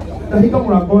ũkaũtagararaga ndahinga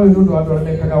mũrango ũyũ nĩ ũndũ wa andũ arĩa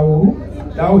mekaga ũru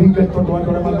ndaũhinga tondũ wa andũ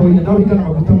arĩa mathũire ndaũhinga na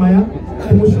maguta maya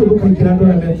atĩ mũciĩ ndũkaingĩra andũ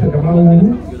arĩa mekaga maũru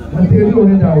na tĩri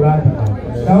ũrĩa ndaũrathima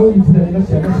ndaũnyitithania na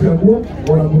ciana ciaguo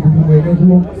ona mũthuri mwene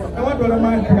guo na andũ arĩa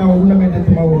mekaga ũru na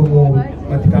mendete maũru moru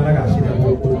matikanagacĩre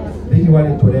gũkũ thĩinĩ wa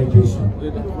rĩtwa rĩa Jesũ.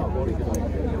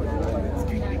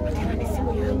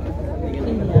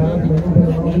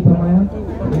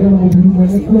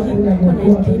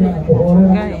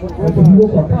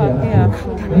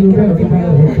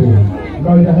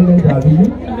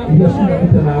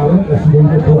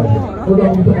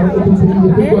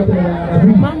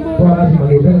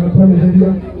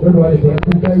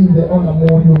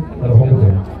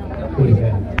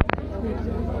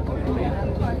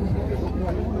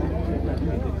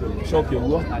 Choque,